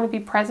really kind of be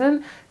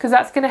present, because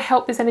that's going to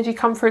help this energy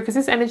come through, because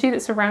this energy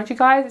that's around you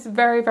guys is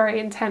very, very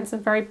intense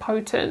and very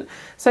potent.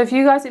 So for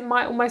you guys, it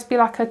might almost be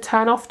like a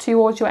turn off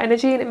towards your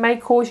energy, and it may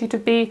cause you to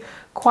be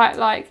quite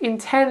like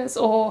intense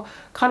or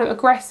kind of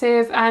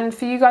aggressive. And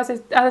for you guys,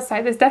 as I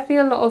say, there's definitely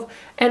a lot of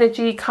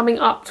energy coming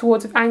up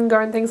towards anger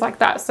and things like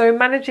that, so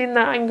managing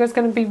that anger is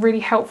going to be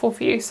really helpful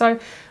for you. So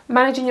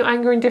managing your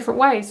anger in different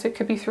ways, so it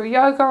could be through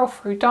yoga or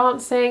through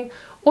dancing,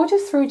 or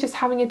just through just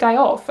having a day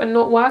off and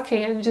not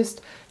working and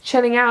just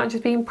chilling out and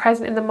just being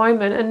present in the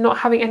moment and not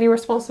having any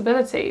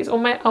responsibilities,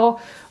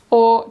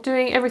 or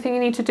doing everything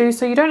you need to do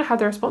so you don't have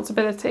the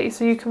responsibility,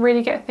 so you can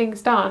really get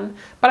things done.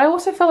 But I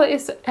also feel that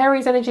this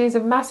Aries energy is a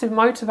massive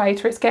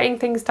motivator. It's getting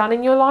things done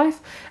in your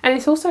life, and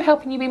it's also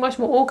helping you be much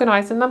more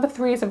organised. And number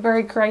 3 is a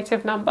very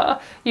creative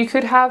number. You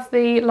could have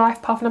the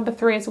life path number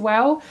 3 as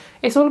well.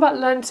 It's all about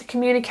learning to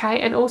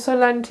communicate and also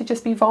learning to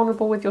just be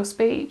vulnerable with your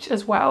speech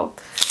as well.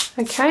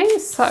 Okay,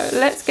 so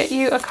let's get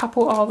you a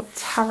couple of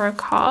tarot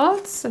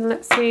cards and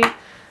let's see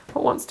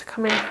what wants to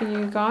come in for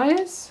you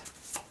guys.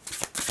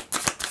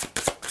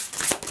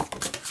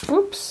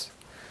 Oops.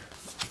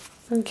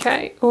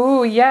 Okay.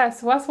 Oh,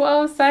 yes. That's what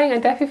I was saying. I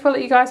definitely feel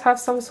that you guys have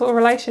some sort of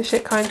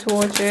relationship coming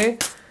towards you.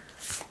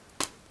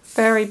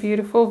 Very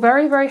beautiful.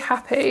 Very, very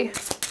happy.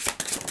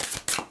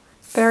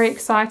 Very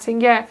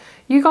exciting. Yeah.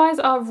 You guys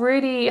are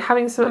really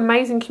having some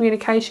amazing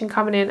communication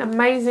coming in.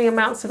 Amazing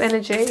amounts of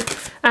energy.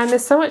 And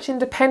there's so much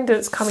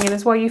independence coming in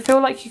as well. You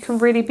feel like you can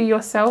really be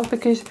yourself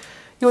because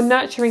you're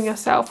nurturing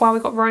yourself. Wow,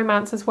 we've got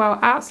romance as well.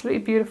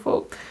 Absolutely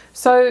beautiful.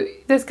 So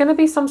there's going to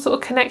be some sort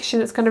of connection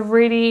that's going to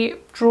really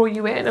draw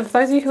you in. And for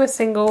those of you who are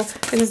single,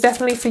 this is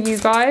definitely for you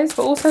guys.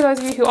 But also those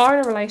of you who are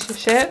in a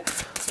relationship,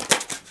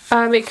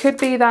 it could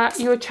be that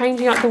you're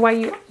changing up the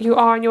way you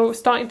are, and you're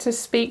starting to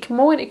speak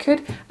more, and it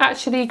could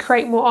actually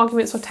create more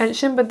arguments or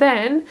tension. But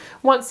then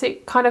once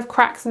it kind of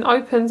cracks and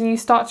opens and you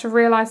start to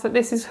realise that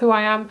this is who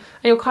I am, and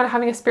you're kind of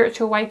having a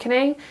spiritual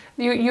awakening,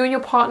 you and your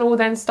partner will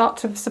then start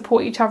to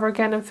support each other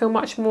again and feel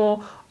much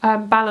more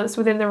balanced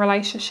within the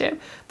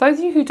relationship. Those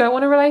of you who don't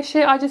want a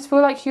relationship, I just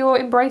feel like you're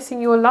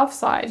embracing your love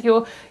side.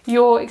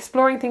 You're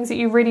exploring things that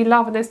you really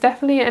love, and there's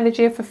definitely an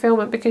energy of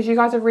fulfillment because you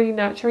guys are really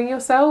nurturing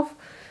yourself.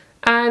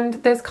 And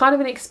there's kind of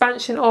an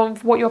expansion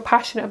of what you're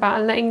passionate about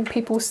and letting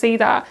people see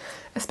that,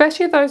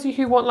 especially those of you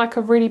who want like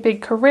a really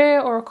big career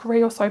or a career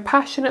you're so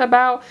passionate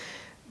about.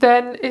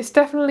 Then it's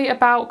definitely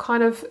about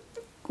kind of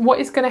what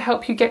is going to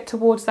help you get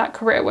towards that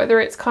career, whether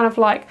it's kind of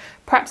like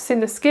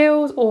practicing the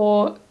skills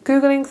or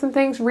Googling some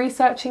things,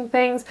 researching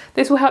things.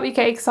 This will help you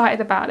get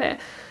excited about it.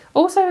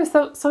 Also,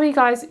 some of you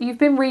guys, you've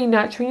been really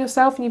nurturing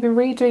yourself and you've been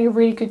really doing a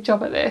really good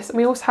job at this. And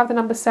we also have the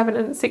number 7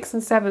 and 6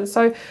 and 7.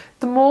 So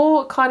the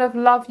more kind of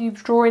love you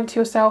draw into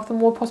yourself, the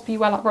more possibly you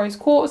wear like rose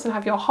quartz and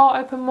have your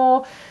heart open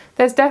more.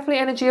 There's definitely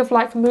energy of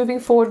like moving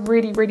forward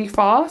really, really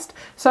fast.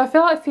 So I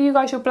feel like for you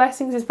guys, your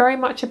blessings is very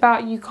much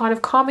about you kind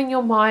of calming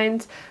your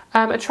mind,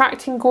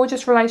 attracting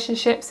gorgeous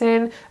relationships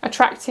in,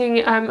 attracting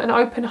an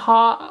open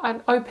heart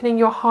and opening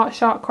your heart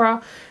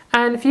chakra.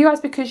 And for you guys,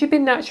 because you've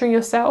been nurturing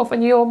yourself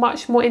and you're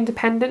much more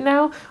independent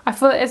now, I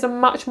feel that there's a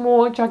much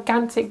more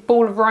gigantic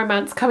ball of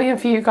romance coming in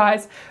for you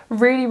guys.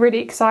 Really, really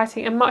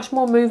exciting, and much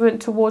more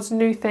movement towards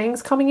new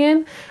things coming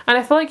in. And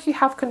I feel like you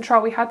have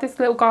control. We had this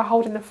little guy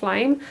holding the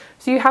flame.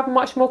 So you have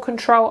much more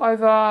control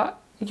over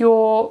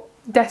your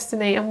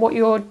destiny and what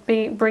you're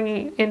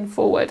bringing in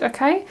forward,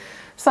 okay?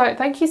 So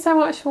thank you so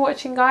much for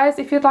watching, guys.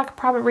 If you'd like a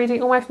private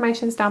reading, all my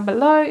information is down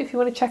below. If you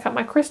want to check out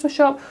my crystal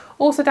shop,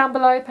 also down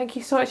below. Thank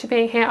you so much for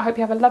being here. I hope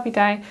you have a lovely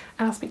day,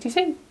 and I'll speak to you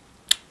soon.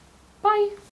 Bye.